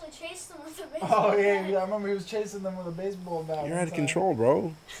 I actually chased them with a baseball Oh yeah, bat. yeah, I remember he was chasing them with a baseball bat. You're one out of time. control,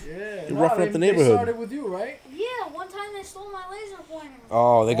 bro. Yeah. You're roughing up the neighborhood. They started with you, right? Yeah, one time they stole my laser pointer.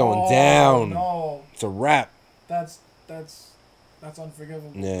 Oh, they're going Oh, down. No, It's a wrap. that's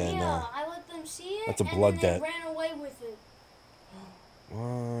unforgivable. Yeah, no. I let them see it. That's a and blood then debt. They ran away with it.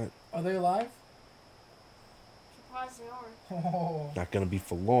 What? Are they alive? Surprised they are. Oh. Not gonna be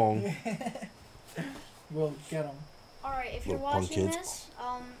for long. We'll get them. All right, if you're Little punk watching kids. this,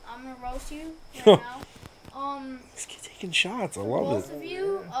 I'm gonna roast you right now. This kid taking shots. I For love both it. of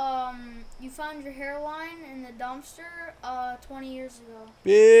you, you found your hairline in the dumpster 20 years ago.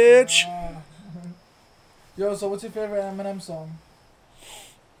 Bitch. Yo, so what's your favorite Eminem song?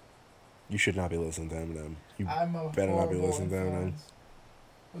 You should not be listening to Eminem. You I'm a better not be horrible listening to Eminem. influence.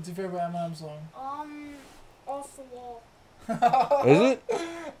 What's your favorite Eminem song? Off the wall. Is it?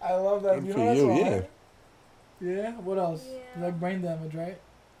 I love that. Good You for know that you, song, yeah. right? Yeah. What else? Yeah. You like Brain Damage, right?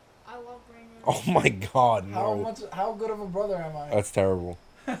 I love brain damage. Oh my God, no. How good of a brother am I? That's terrible.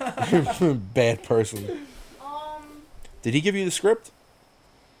 Bad person. Did he give you the script?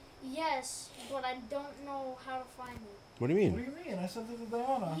 Yes, but I don't know how to find it. What do you mean? What do you mean? I sent it to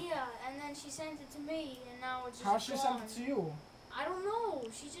Diana. Yeah, and then she sent it to me, and now it's just How she gone. sent it to you? I don't know.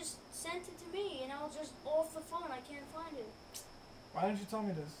 She just sent it to me, and I was just off the phone. I can't find it. Why didn't you tell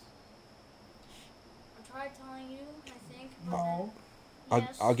me this? I tried telling you, I think. But No. then,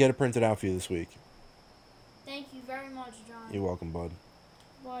 yes. I'll get it printed out for you this week. Thank you very much, John. You're welcome, bud.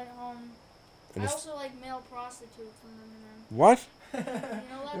 But And I it's- also like Male Prostitute from Eminem. What? You know that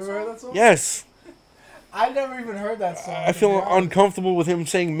You ever song? heard that song? Yes. I never even heard that song. I to feel be honest. uncomfortable with him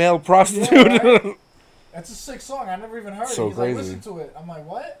saying male prostitute. Yeah, right? That's a sick song. I never even heard So it. He's crazy. like, listen to it. I'm like,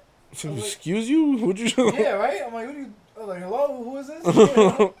 what? So, excuse you? Would you? Yeah, right? I'm like, who do you... I was like, hello? Who is this?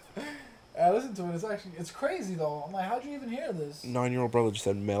 Yeah. I listened to it. It's crazy, though. I'm like, how'd you even hear this? 9-year-old brother just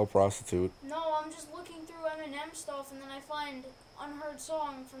said male prostitute. No, I'm just looking through Eminem stuff, and then I find unheard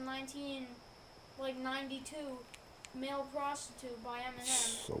song from 92, Male Prostitute by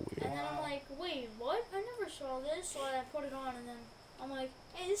Eminem. So weird. And then I'm like, wait, what? I never saw this. So I put it on, and then I'm like,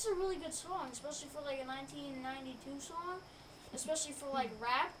 hey, this is a really good song, especially for like a 1992 song, especially for like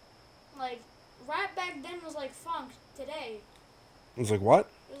rap. Like, rap back then was like funk today. I was like, what?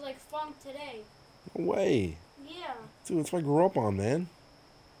 It was like funk today. No way. Yeah. Dude, that's what I grew up on, man.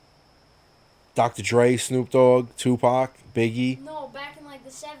 Dr. Dre, Snoop Dogg, Tupac, Biggie. No, back in like the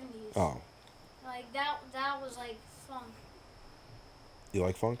 70s. Oh, Like that was like funk. you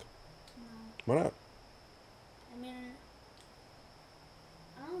like funk? No. Why not? I mean,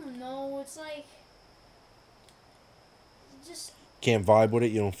 I don't know. It's like just Can't vibe with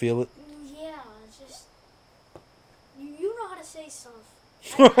it? You don't feel it? yeah. It's just you know how to say stuff.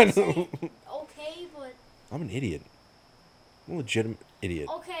 I say okay, but I'm an idiot. I'm a legitimate idiot.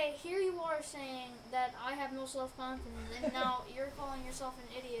 okay. Here you are saying that I have no self confidence, and now you're calling yourself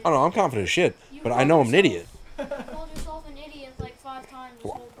an idiot. I don't know, I'm confident as shit, You but I called know I'm an yourself- idiot. You called yourself an idiot like 5 times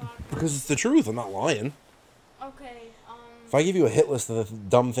this whole podcast. Because it's the truth, I'm not lying. Okay. If I give you a hit list of the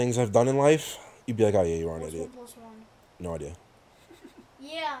dumb things I've done in life, you'd be like, oh yeah, you are an What's idiot. 1 + 1? No idea.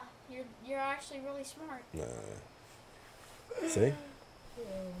 Yeah, you're actually really smart. Nah. See?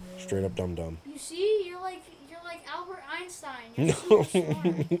 Straight up dumb. You see, you're like Albert Einstein. You're super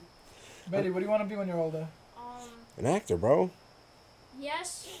smart. Betty, what do you want to be when you're older? An actor, bro.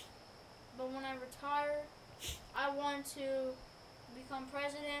 Yes, but when I retire, I want to become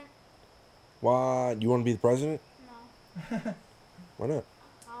president. Why? You want to be the president? No. Why not?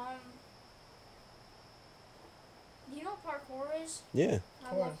 You know what parkour is? Yeah.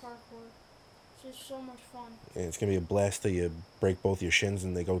 I love parkour. It's just so much fun. Yeah, it's going to be a blast till you break both your shins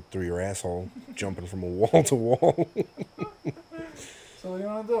and they go through your asshole, jumping from a wall to wall. So what do you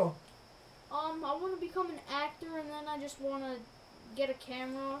want to do? I want to become an actor, and then I just want to get a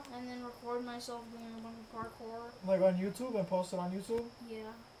camera and then record myself doing a bunch of parkour. Like on YouTube and post it on YouTube?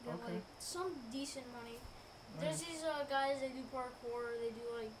 Yeah, get Okay. like some decent money. Nice. There's these guys that do parkour. They do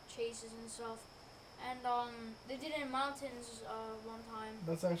like chases and stuff, and they did it in mountains one time.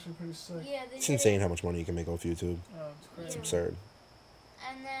 That's actually pretty sick. Yeah, they It's did insane it. how much money you can make off YouTube. Oh, it's crazy. It's Yeah. absurd.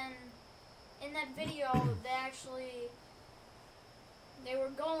 And then in that video, they were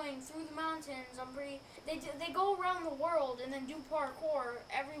going through the mountains. They go around the world and then do parkour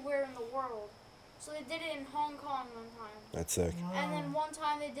everywhere in the world. So they did it in Hong Kong one time. That's sick. Wow. And then one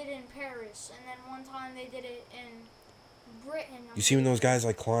time they did it in Paris. And then one time they did it in Britain. You see when those guys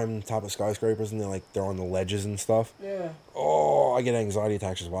like climb top of skyscrapers and they're on the ledges and stuff? Yeah. Oh, I get anxiety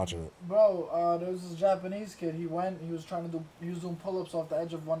attacks just watching it. Bro, there was this Japanese kid. He was doing pull-ups off the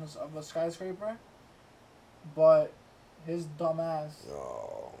edge of a skyscraper. But his dumb ass,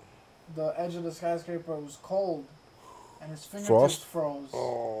 Oh. the edge of the skyscraper was cold, and his fingertips Frost? froze.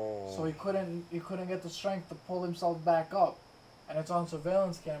 Oh. So he couldn't get the strength to pull himself back up, and it's on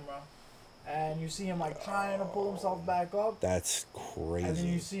surveillance camera, and you see him like trying to pull himself back up, That's and then you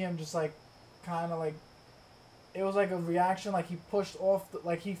crazy. see him just like, kind of like, it was like a reaction, like he pushed off,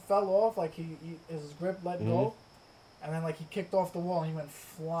 like he fell off, like his grip let go, and then like he kicked off the wall and he went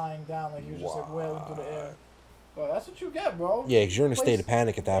flying down, like he was just like wailing through the air. But that's what you get, bro. Yeah, because you're in a state of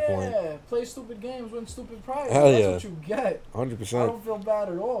panic at that point. Yeah, play stupid games, win stupid prizes. Hell That's yeah. what you get. 100%. I don't feel bad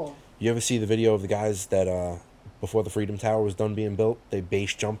at all. You ever see the video of the guys that, before the Freedom Tower was done being built, they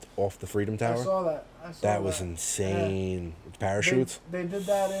base jumped off the Freedom Tower? I saw that. That was insane. With parachutes? They did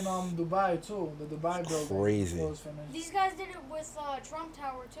that in Dubai too. The Dubai building. Crazy. before it was finished. These guys did it with Trump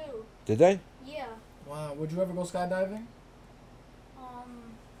Tower too. Did they? Yeah. Wow. Would you ever go skydiving?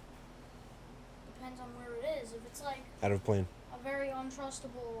 Depends on where it is. If it's like Out of a plane. a very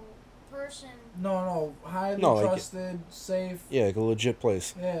untrustable person. No, highly No, like- trusted, safe. Yeah, like a legit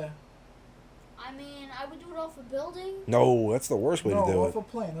place. Yeah. I mean, I would do it off a building. No, that's the worst way No, to do off it. a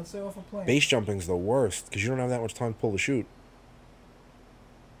plane. Let's say off a plane. Base jumping's the worst because you don't have that much time to pull the chute.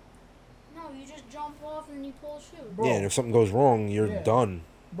 No, you just jump off and then you pull a chute. Bro. Yeah, and if something goes wrong, you're Yeah. done.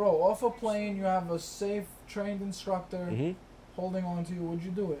 Bro, off a plane, you have a safe, trained instructor Hmm. holding on to you. Would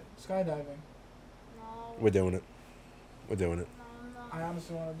you do it? Skydiving. No. We're doing it. We're doing it. No, I no.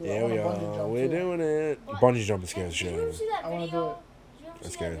 honestly want to do it. Yeah, I we want to bungee are. jump We're too. doing it. But- Bungee jumping scares the Did shit you out ever of see me. that I wanna do video? it. Did you ever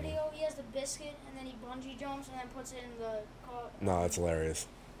That's see that scary. video? He has the biscuit and then he bungee jumps and then puts it in the car. No, that's hilarious.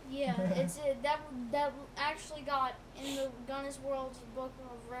 Yeah, it's that actually got in the Guinness World Book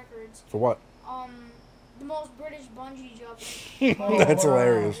of Records. For what? The most British bungee jumping. Oh, That's wow.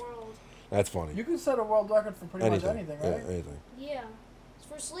 hilarious. In the world. That's funny. You can set a world record for pretty much anything, right? Yeah, anything. Yeah, it's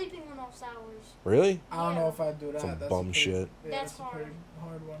for sleeping the most hours. Really? I don't Yeah. know if I'd do that. Some That's bum a pretty, shit. Yeah, That's that's a pretty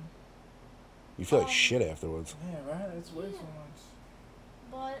hard one. You feel like Um, shit afterwards. Yeah, right? It's way Yeah. too much.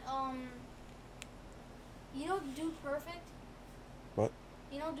 But you know, Dude Perfect. What?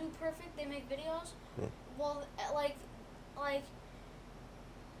 You know, Dude Perfect. They make videos. Yeah. Well, like,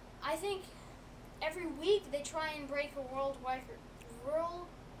 I think every week they try and break a world record.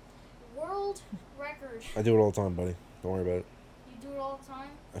 World record. I do it all the time, buddy. Don't worry about it. You do it all the time.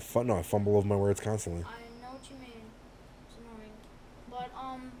 I fumble over my words constantly. I know what you mean. It's annoying. But,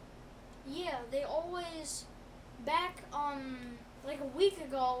 yeah, they always, back, like a week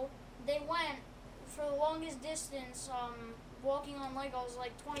ago, they went for the longest distance, walking on Legos,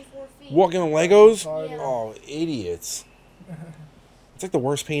 like 24 feet. Walking on Legos? Hard Yeah. one. Oh, idiots. It's like the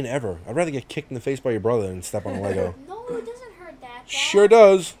worst pain ever. I'd rather get kicked in the face by your brother than step on a Lego. No, it doesn't hurt that bad. Sure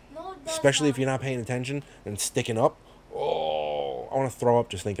does. No, it does Especially not. if you're not paying attention and sticking up. Oh, I want to throw up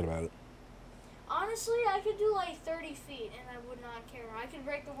just thinking about it. Honestly, I could do like 30 feet and I would not care. I could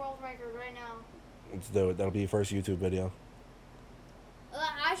break the world record right now. Let's do it. That'll be your first YouTube video.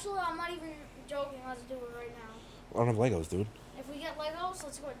 Actually, I'm not even joking. Let's do it right now. I don't have Legos, dude. If we get Legos,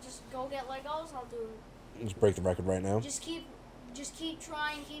 let's go. Just go get Legos. I'll do it. Just break the record right now. Just keep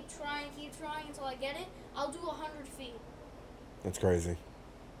trying until I get it. I'll do 100 feet, That's crazy.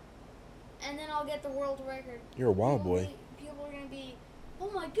 and then I'll get the world record. You're a wild boy. People are gonna be,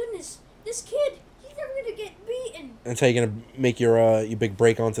 oh my goodness, this kid, he's never gonna get beaten. That's how you're gonna make your big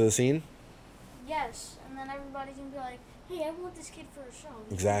break onto the scene. Yes, and then everybody's gonna be like, hey, I want this kid for a show.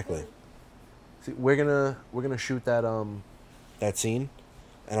 He's Exactly. good." See, we're gonna shoot that scene,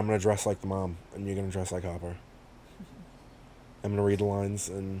 and I'm gonna dress like the mom, and you're gonna dress like Hopper. I'm gonna read the lines,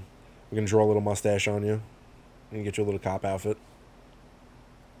 and we're gonna draw a little mustache on you, and get you a little cop outfit.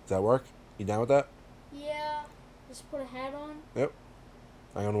 Does that work? You down with that? Yeah. Just put a hat on. Yep.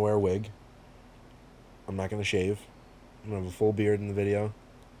 I'm gonna wear a wig. I'm not gonna shave. I'm gonna have a full beard in the video.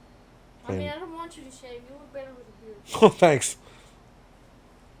 I mean, Plain- I don't want you to shave. You look better with a beard. Oh, thanks.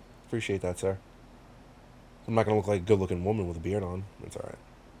 Appreciate that, sir. I'm not gonna look like a good-looking woman with a beard on. It's all right.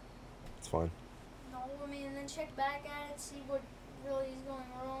 It's fine. No, I mean, and then check back at it, see what really is going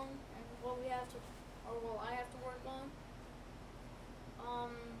wrong, and what we have to, or what I have to work on.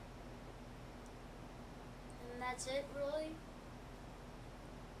 And that's it, really.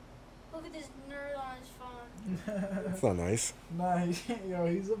 Look at this nerd on his phone. That's not nice. Nah,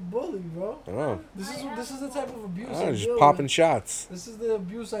 he's a bully, bro. I know. This is the type of abuse Oh, I just deal popping with. shots. This is the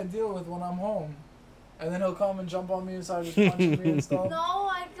abuse I deal with when I'm home. And then he'll come and jump on me and start just punching me and stuff. No,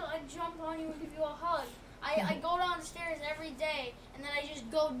 I jump on you and give you a hug. I go downstairs every day, and then I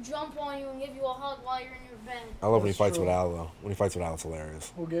just go jump on you and give you a hug while you're in your bed. I love when he That's fights true. with Al, though. When he fights with Al, it's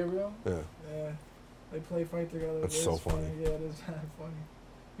hilarious. Oh, Gabriel? Yeah. Yeah. They play fight together. That's It so is funny. Yeah, it is kind of funny.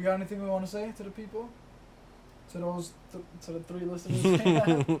 You got anything we want to say to the people? To those, to the 3 listeners?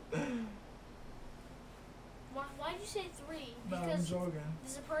 Why'd you say 3? No, I'm Because joking.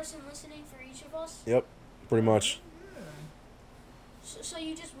 there's a person listening for each of us? Yep. Pretty much. Yeah. So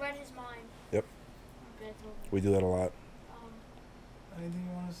you just read his mind? Yep. Okay, cool. We do that a lot. Anything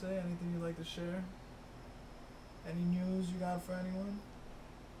you want to say? Anything you'd like to share? Any news you got for anyone?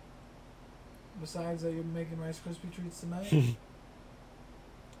 Besides that you're making Rice Krispie treats tonight?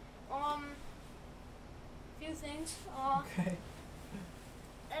 Few things. Okay.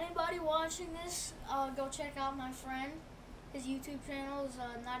 Anybody watching this, go check out my friend. His YouTube channel is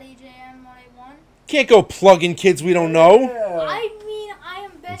NotAJM181. Can't go plugging kids we don't know. Yeah. I mean, I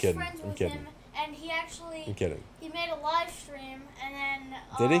am best kidding, friends I'm with kidding. him, and he actually I'm kidding. he made a live stream, and then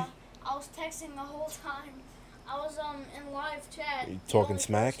Did he? I was texting the whole time. I was in live chat. You the talking only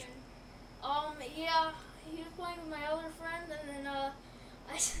smack? person. Yeah, he was playing with my other friend, and then I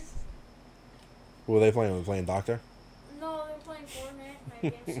Who were they playing? Were they playing Doctor? no, they were playing playing Fortnite. My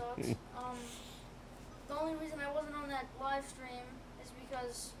game sucks. The only reason I wasn't on that live stream is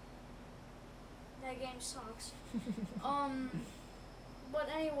because that game sucks. But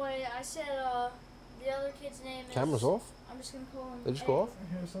anyway, I said the other kid's name is. Camera's off? I'm just gonna call him. They just go off?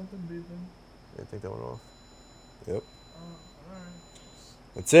 I hear something beeping. I think that went off. Yep. Alright.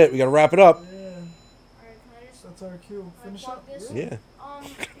 That's it. We gotta wrap it up. Yeah. Alright, can I just That's our cue. Finish plug up. this? Yeah.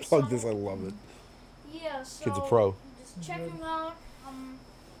 So, Plug this. I love it. Yeah, so Kid's a pro. just check him out.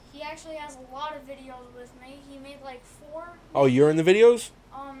 He actually has a lot of videos with me. He made like 4. Oh, you're in the videos?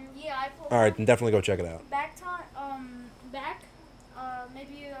 Yeah, I put All right, then definitely go check it out.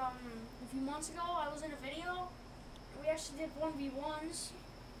 Maybe a few months ago, I was in a video. We actually did 1v1s.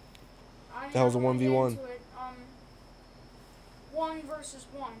 That was a 1v1? 1 versus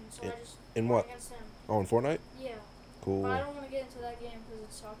 1. So I just In went what? against him. Oh, in Fortnite? Yeah. Cool. But I don't want to get into that game because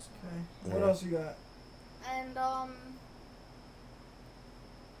it sucks. Okay. What Yeah. else you got? And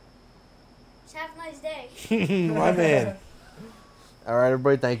just have a nice day. My man. All right,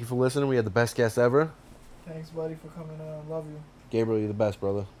 everybody. Thank you for listening. We had the best guest ever. Thanks, buddy, for coming on. Love you. Gabriel, you're the best,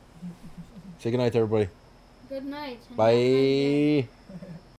 brother. Say goodnight to everybody. Good night. Bye.